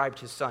described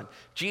his son.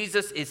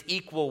 Jesus is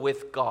equal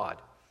with God.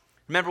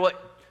 Remember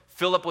what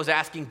Philip was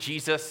asking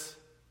Jesus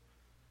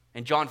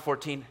in John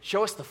 14?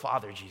 Show us the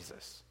Father,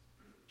 Jesus.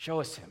 Show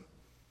us him.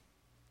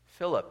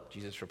 Philip,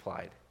 Jesus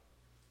replied,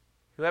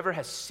 whoever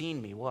has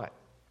seen me, what?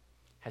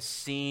 Has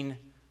seen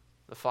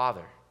the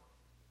Father.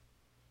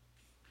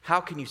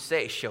 How can you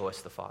say, show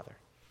us the Father?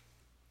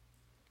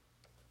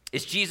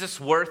 Is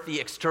Jesus worth the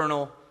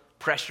external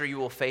pressure you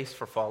will face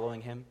for following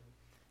him?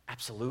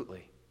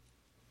 Absolutely.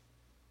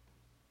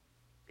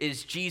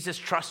 Is Jesus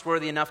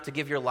trustworthy enough to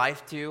give your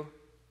life to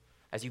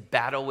as you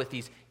battle with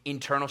these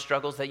internal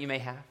struggles that you may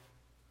have?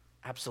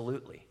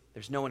 Absolutely.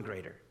 There's no one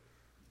greater.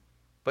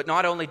 But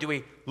not only do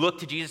we look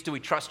to Jesus, do we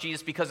trust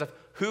Jesus because of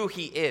who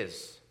he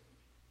is?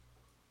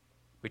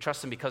 We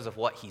trust him because of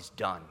what he's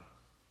done.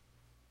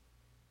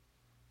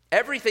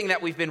 Everything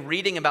that we've been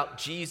reading about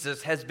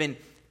Jesus has been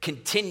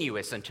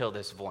continuous until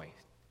this point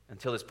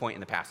in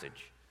the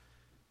passage.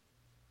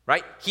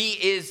 Right? He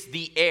is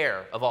the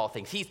heir of all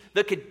things. He's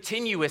the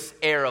continuous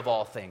heir of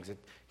all things.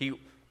 He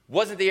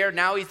wasn't the heir,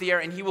 now he's the heir,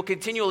 and he will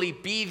continually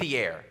be the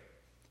heir.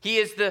 He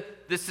is the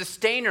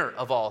sustainer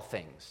of all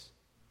things.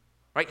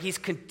 Right? He's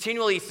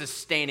continually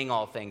sustaining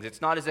all things.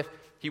 It's not as if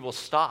he will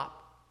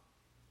stop.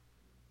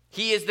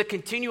 He is the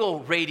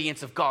continual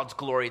radiance of God's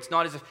glory. It's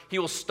not as if he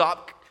will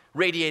stop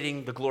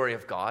radiating the glory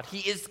of God. He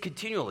is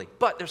continually.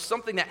 But there's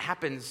something that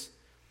happens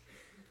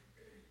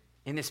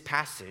in this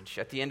passage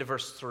at the end of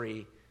verse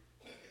 3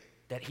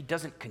 that he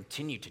doesn't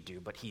continue to do,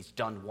 but he's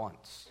done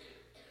once.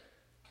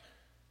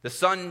 The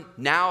Son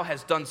now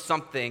has done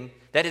something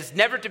that is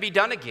never to be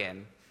done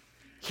again.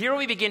 Here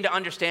we begin to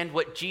understand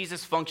what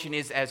Jesus' function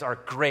is as our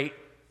great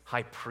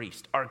high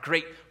priest, our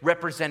great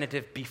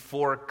representative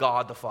before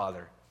God the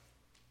Father.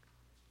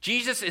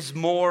 Jesus is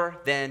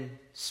more than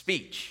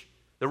speech,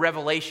 the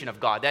revelation of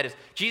God. That is,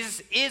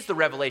 Jesus is the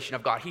revelation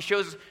of God. He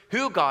shows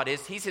who God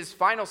is. He's his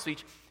final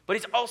speech, but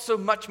he's also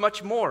much,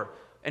 much more.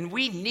 And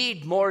we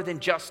need more than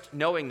just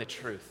knowing the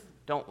truth,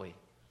 don't we?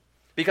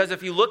 Because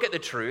if you look at the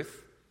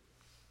truth,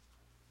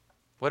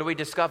 What do we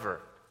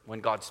discover when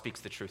God speaks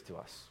the truth to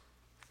us?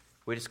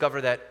 We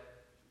discover that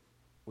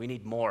we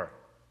need more.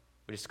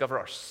 We discover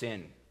our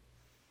sin.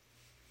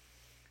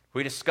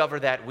 We discover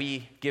that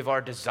we give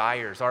our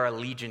desires, our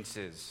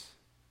allegiances,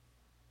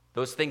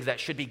 those things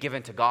that should be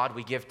given to God,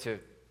 we give to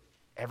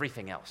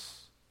everything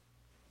else.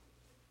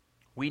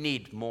 We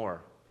need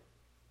more.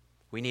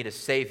 We need a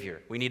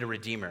Savior. We need a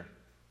Redeemer.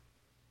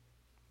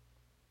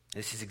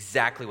 This is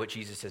exactly what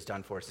Jesus has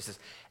done for us. This is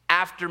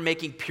after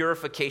making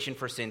purification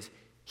for sins,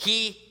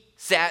 he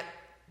sat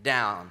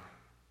down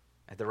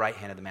at the right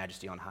hand of the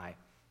Majesty on high.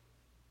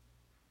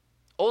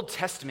 Old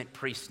Testament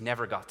priests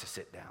never got to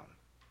sit down.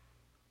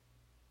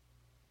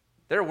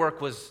 Their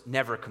work was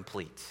never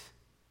complete.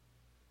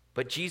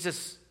 But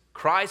Jesus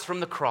cries from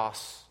the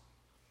cross,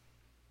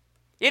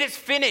 "It is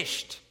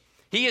finished."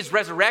 He is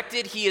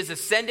resurrected, he is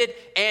ascended,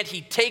 and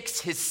he takes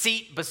his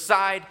seat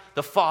beside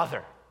the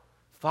Father.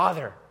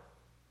 Father,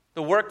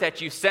 the work that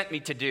you sent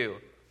me to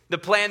do, the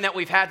plan that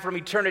we've had from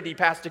eternity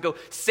past to go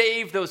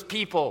save those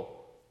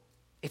people,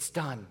 it's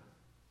done.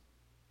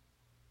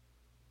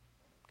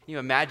 Can you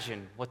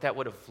imagine what that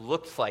would have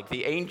looked like?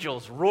 The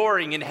angels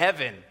roaring in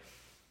heaven.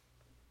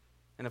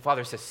 And the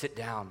Father says, "Sit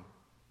down.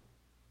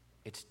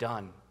 It's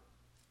done.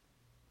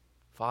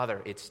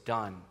 Father, it's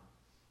done.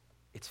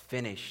 It's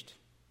finished."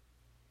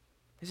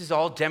 This is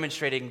all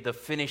demonstrating the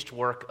finished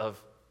work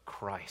of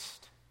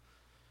Christ.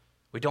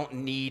 We don't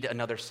need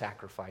another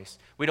sacrifice.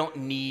 We don't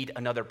need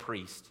another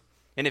priest.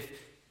 And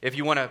if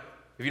you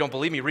don't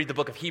believe me, read the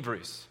book of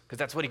Hebrews, because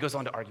that's what he goes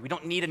on to argue. We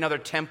don't need another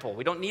temple.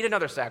 We don't need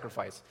another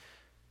sacrifice.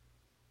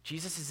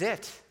 Jesus is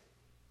it.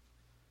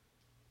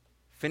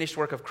 Finished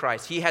work of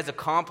Christ. He has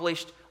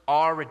accomplished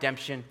our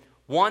redemption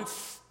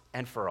once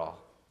and for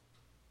all.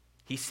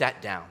 He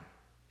sat down.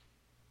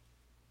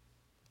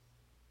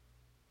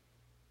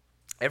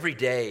 Every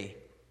day,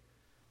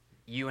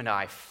 you and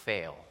I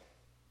fail.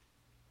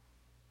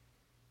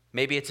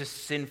 Maybe it's a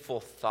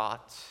sinful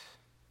thought.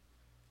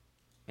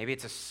 Maybe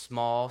it's a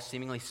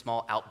seemingly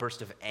small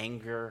outburst of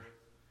anger.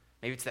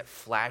 Maybe it's that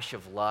flash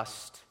of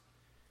lust.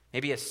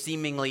 Maybe a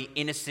seemingly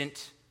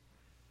innocent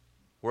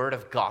word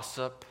of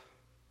gossip.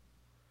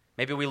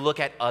 Maybe we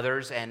look at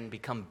others and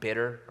become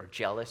bitter or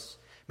jealous.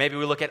 Maybe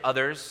we look at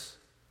others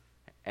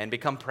and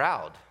become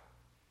proud.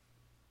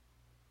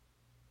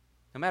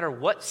 No matter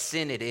what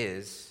sin it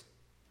is,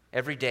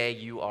 every day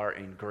you are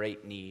in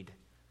great need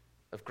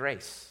of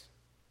grace.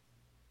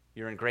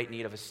 You're in great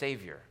need of a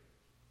Savior.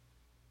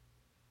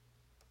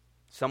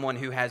 Someone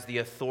who has the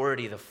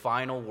authority, the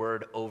final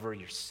word over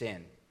your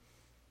sin.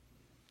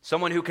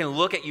 Someone who can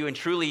look at you and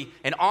truly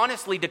and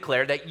honestly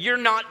declare that you're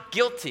not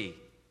guilty.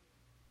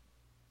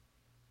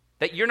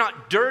 That you're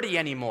not dirty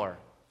anymore.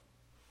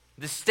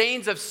 The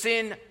stains of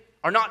sin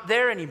are not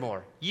there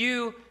anymore.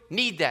 You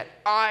need that.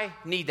 I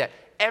need that.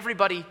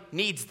 Everybody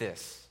needs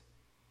this.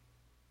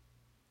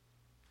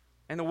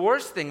 And the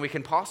worst thing we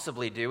can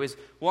possibly do is,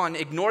 one,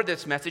 ignore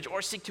this message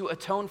or seek to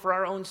atone for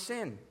our own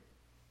sin.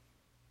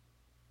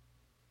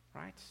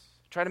 Right?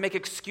 Try to make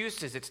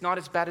excuses. It's not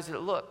as bad as it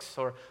looks.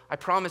 Or, I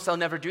promise I'll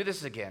never do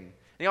this again. And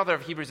the author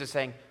of Hebrews is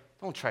saying,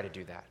 don't try to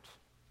do that.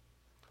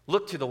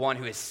 Look to the one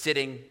who is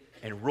sitting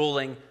and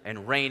ruling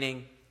and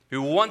reigning,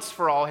 who once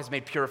for all has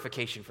made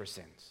purification for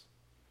sins.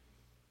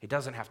 He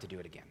doesn't have to do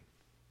it again.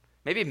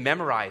 Maybe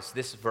memorize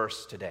this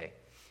verse today.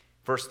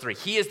 Verse 3,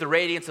 he is the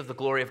radiance of the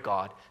glory of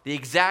God, the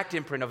exact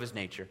imprint of his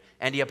nature,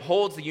 and he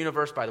upholds the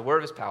universe by the word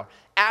of his power.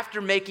 After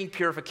making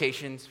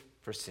purifications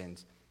for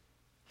sins,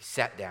 he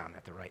sat down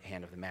at the right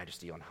hand of the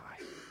Majesty on high.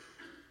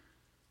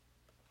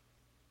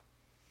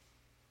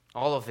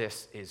 All of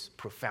this is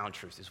profound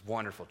truth, is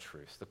wonderful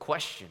truth. The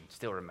question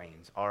still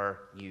remains, are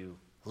you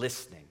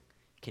listening?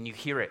 Can you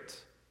hear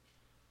it?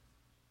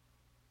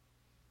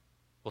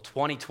 Will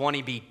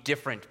 2020 be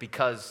different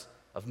because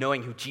of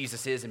knowing who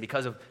Jesus is and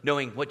because of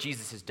knowing what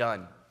Jesus has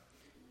done?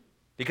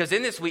 Because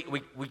in this we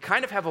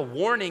kind of have a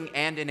warning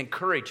and an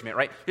encouragement,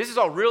 right? This is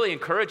all really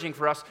encouraging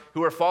for us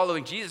who are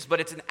following Jesus, but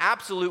it's an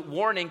absolute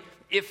warning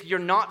if you're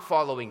not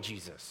following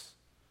Jesus.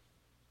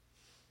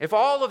 If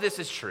all of this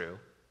is true,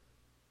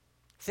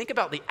 think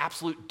about the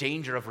absolute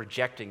danger of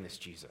rejecting this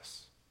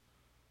Jesus.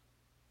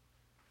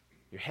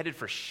 You're headed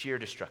for sheer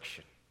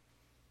destruction.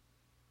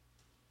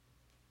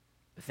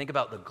 But think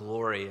about the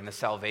glory and the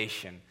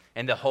salvation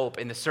and the hope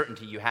and the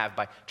certainty you have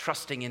by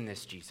trusting in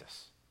this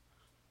Jesus.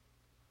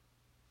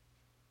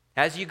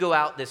 As you go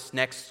out this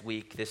next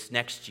week, this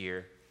next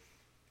year,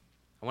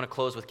 I want to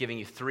close with giving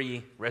you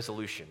 3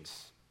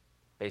 resolutions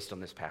based on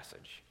this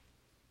passage.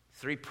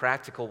 3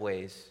 practical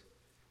ways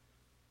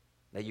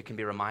that you can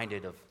be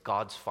reminded of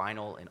God's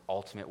final and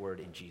ultimate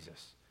word in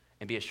Jesus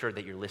and be assured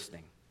that you're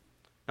listening.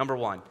 Number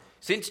 1,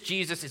 since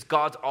Jesus is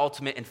God's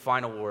ultimate and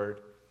final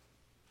word,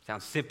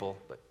 sounds simple,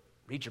 but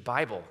read your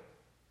Bible.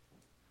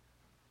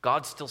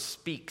 God still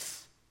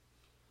speaks.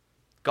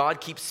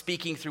 God keeps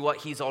speaking through what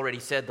he's already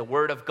said. The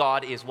word of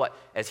God is what,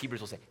 as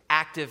Hebrews will say,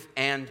 active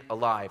and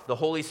alive. The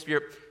Holy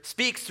Spirit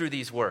speaks through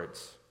these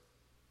words.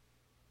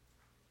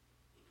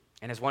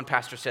 And as one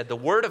pastor said, the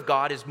word of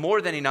God is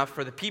more than enough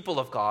for the people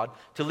of God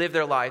to live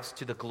their lives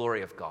to the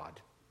glory of God.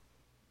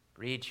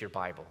 Read your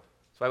Bible.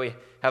 That's why we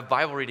have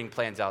Bible reading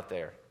plans out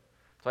there.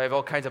 That's why I have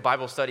all kinds of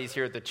Bible studies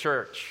here at the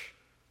church.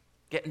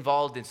 Get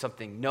involved in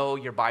something. Know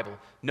your Bible.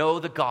 Know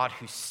the God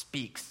who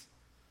speaks.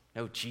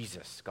 Know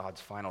Jesus,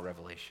 God's final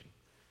revelation.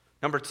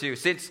 Number 2,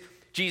 since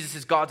Jesus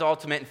is God's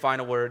ultimate and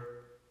final word,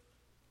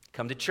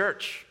 come to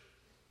church.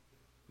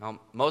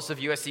 Now, most of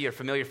you I see are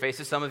familiar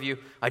faces. Some of you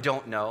I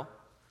don't know.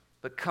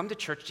 But come to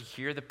church to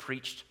hear the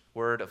preached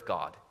word of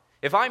God.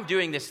 If I'm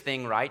doing this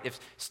thing right, if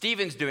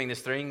Stephen's doing this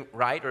thing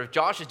right, or if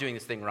Josh is doing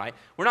this thing right,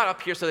 we're not up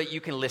here so that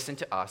you can listen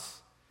to us.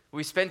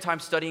 We spend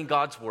time studying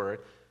God's word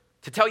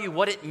to tell you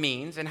what it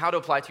means and how to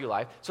apply it to your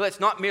life. So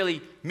it's not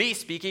merely me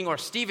speaking or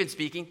Stephen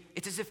speaking.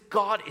 It's as if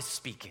God is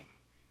speaking.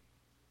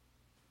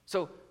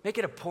 So make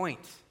it a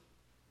point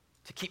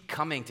to keep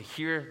coming to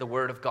hear the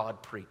word of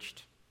God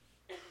preached.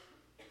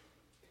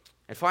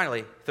 And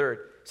finally, third,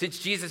 since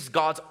Jesus is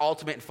God's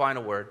ultimate and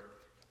final word,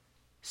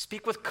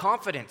 speak with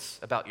confidence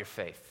about your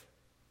faith.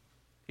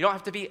 You don't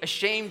have to be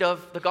ashamed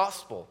of the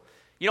gospel.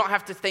 You don't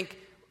have to think,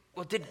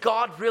 well, did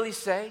God really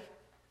say?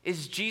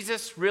 Is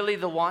Jesus really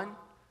the one?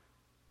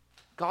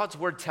 God's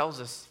word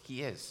tells us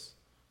he is.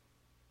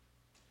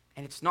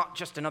 And it's not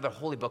just another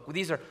holy book.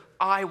 These are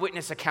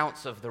eyewitness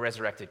accounts of the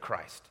resurrected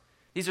Christ.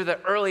 These are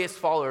the earliest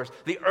followers,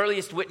 the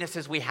earliest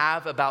witnesses we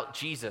have about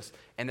Jesus.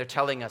 And they're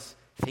telling us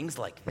things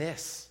like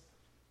this.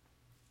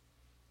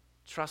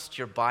 Trust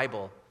your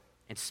Bible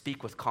and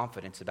speak with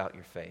confidence about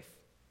your faith.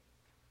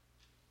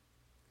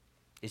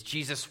 Is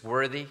Jesus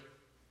worthy?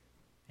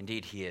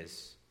 Indeed, he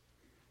is.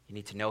 You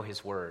need to know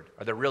his word.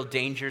 Are there real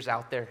dangers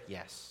out there?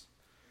 Yes.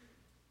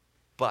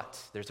 But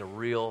there's a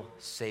real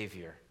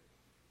Savior.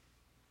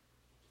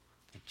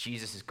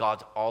 Jesus is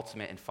God's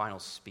ultimate and final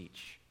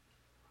speech.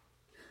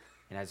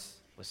 And as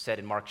was said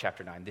in Mark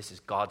chapter 9, this is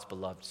God's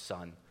beloved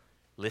Son.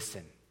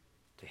 Listen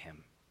to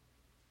him.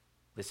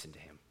 Listen to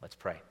him. Let's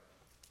pray.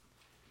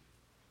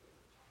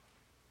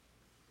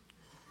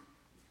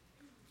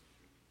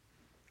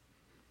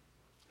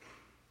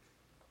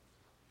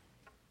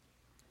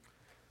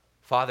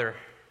 Father,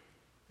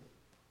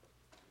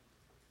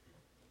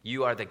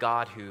 you are the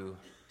God who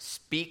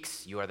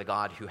speaks. You are the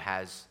God who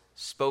has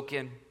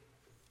spoken.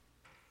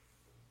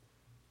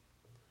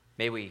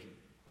 May we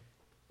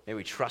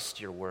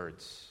trust your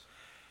words.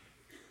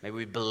 May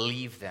we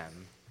believe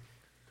them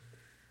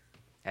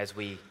as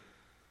we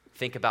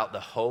think about the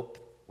hope.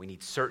 We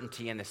need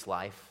certainty in this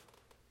life.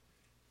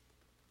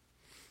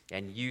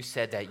 And you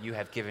said that you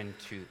have given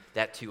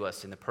that to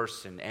us in the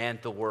person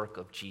and the work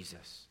of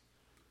Jesus.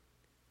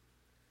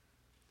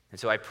 And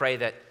so I pray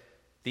that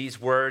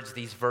these words,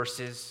 these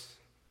verses,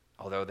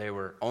 although they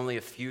were only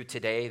a few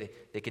today,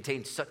 they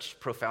contain such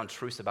profound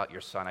truths about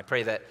your Son. I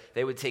pray that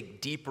they would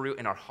take deep root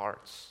in our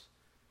hearts,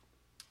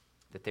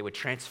 that they would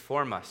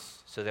transform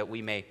us so that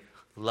we may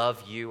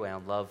love you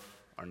and love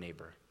our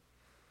neighbor.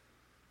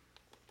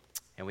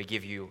 And we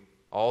give you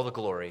all the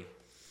glory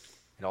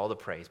and all the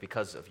praise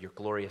because of your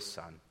glorious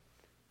Son.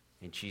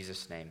 In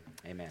Jesus' name,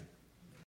 amen.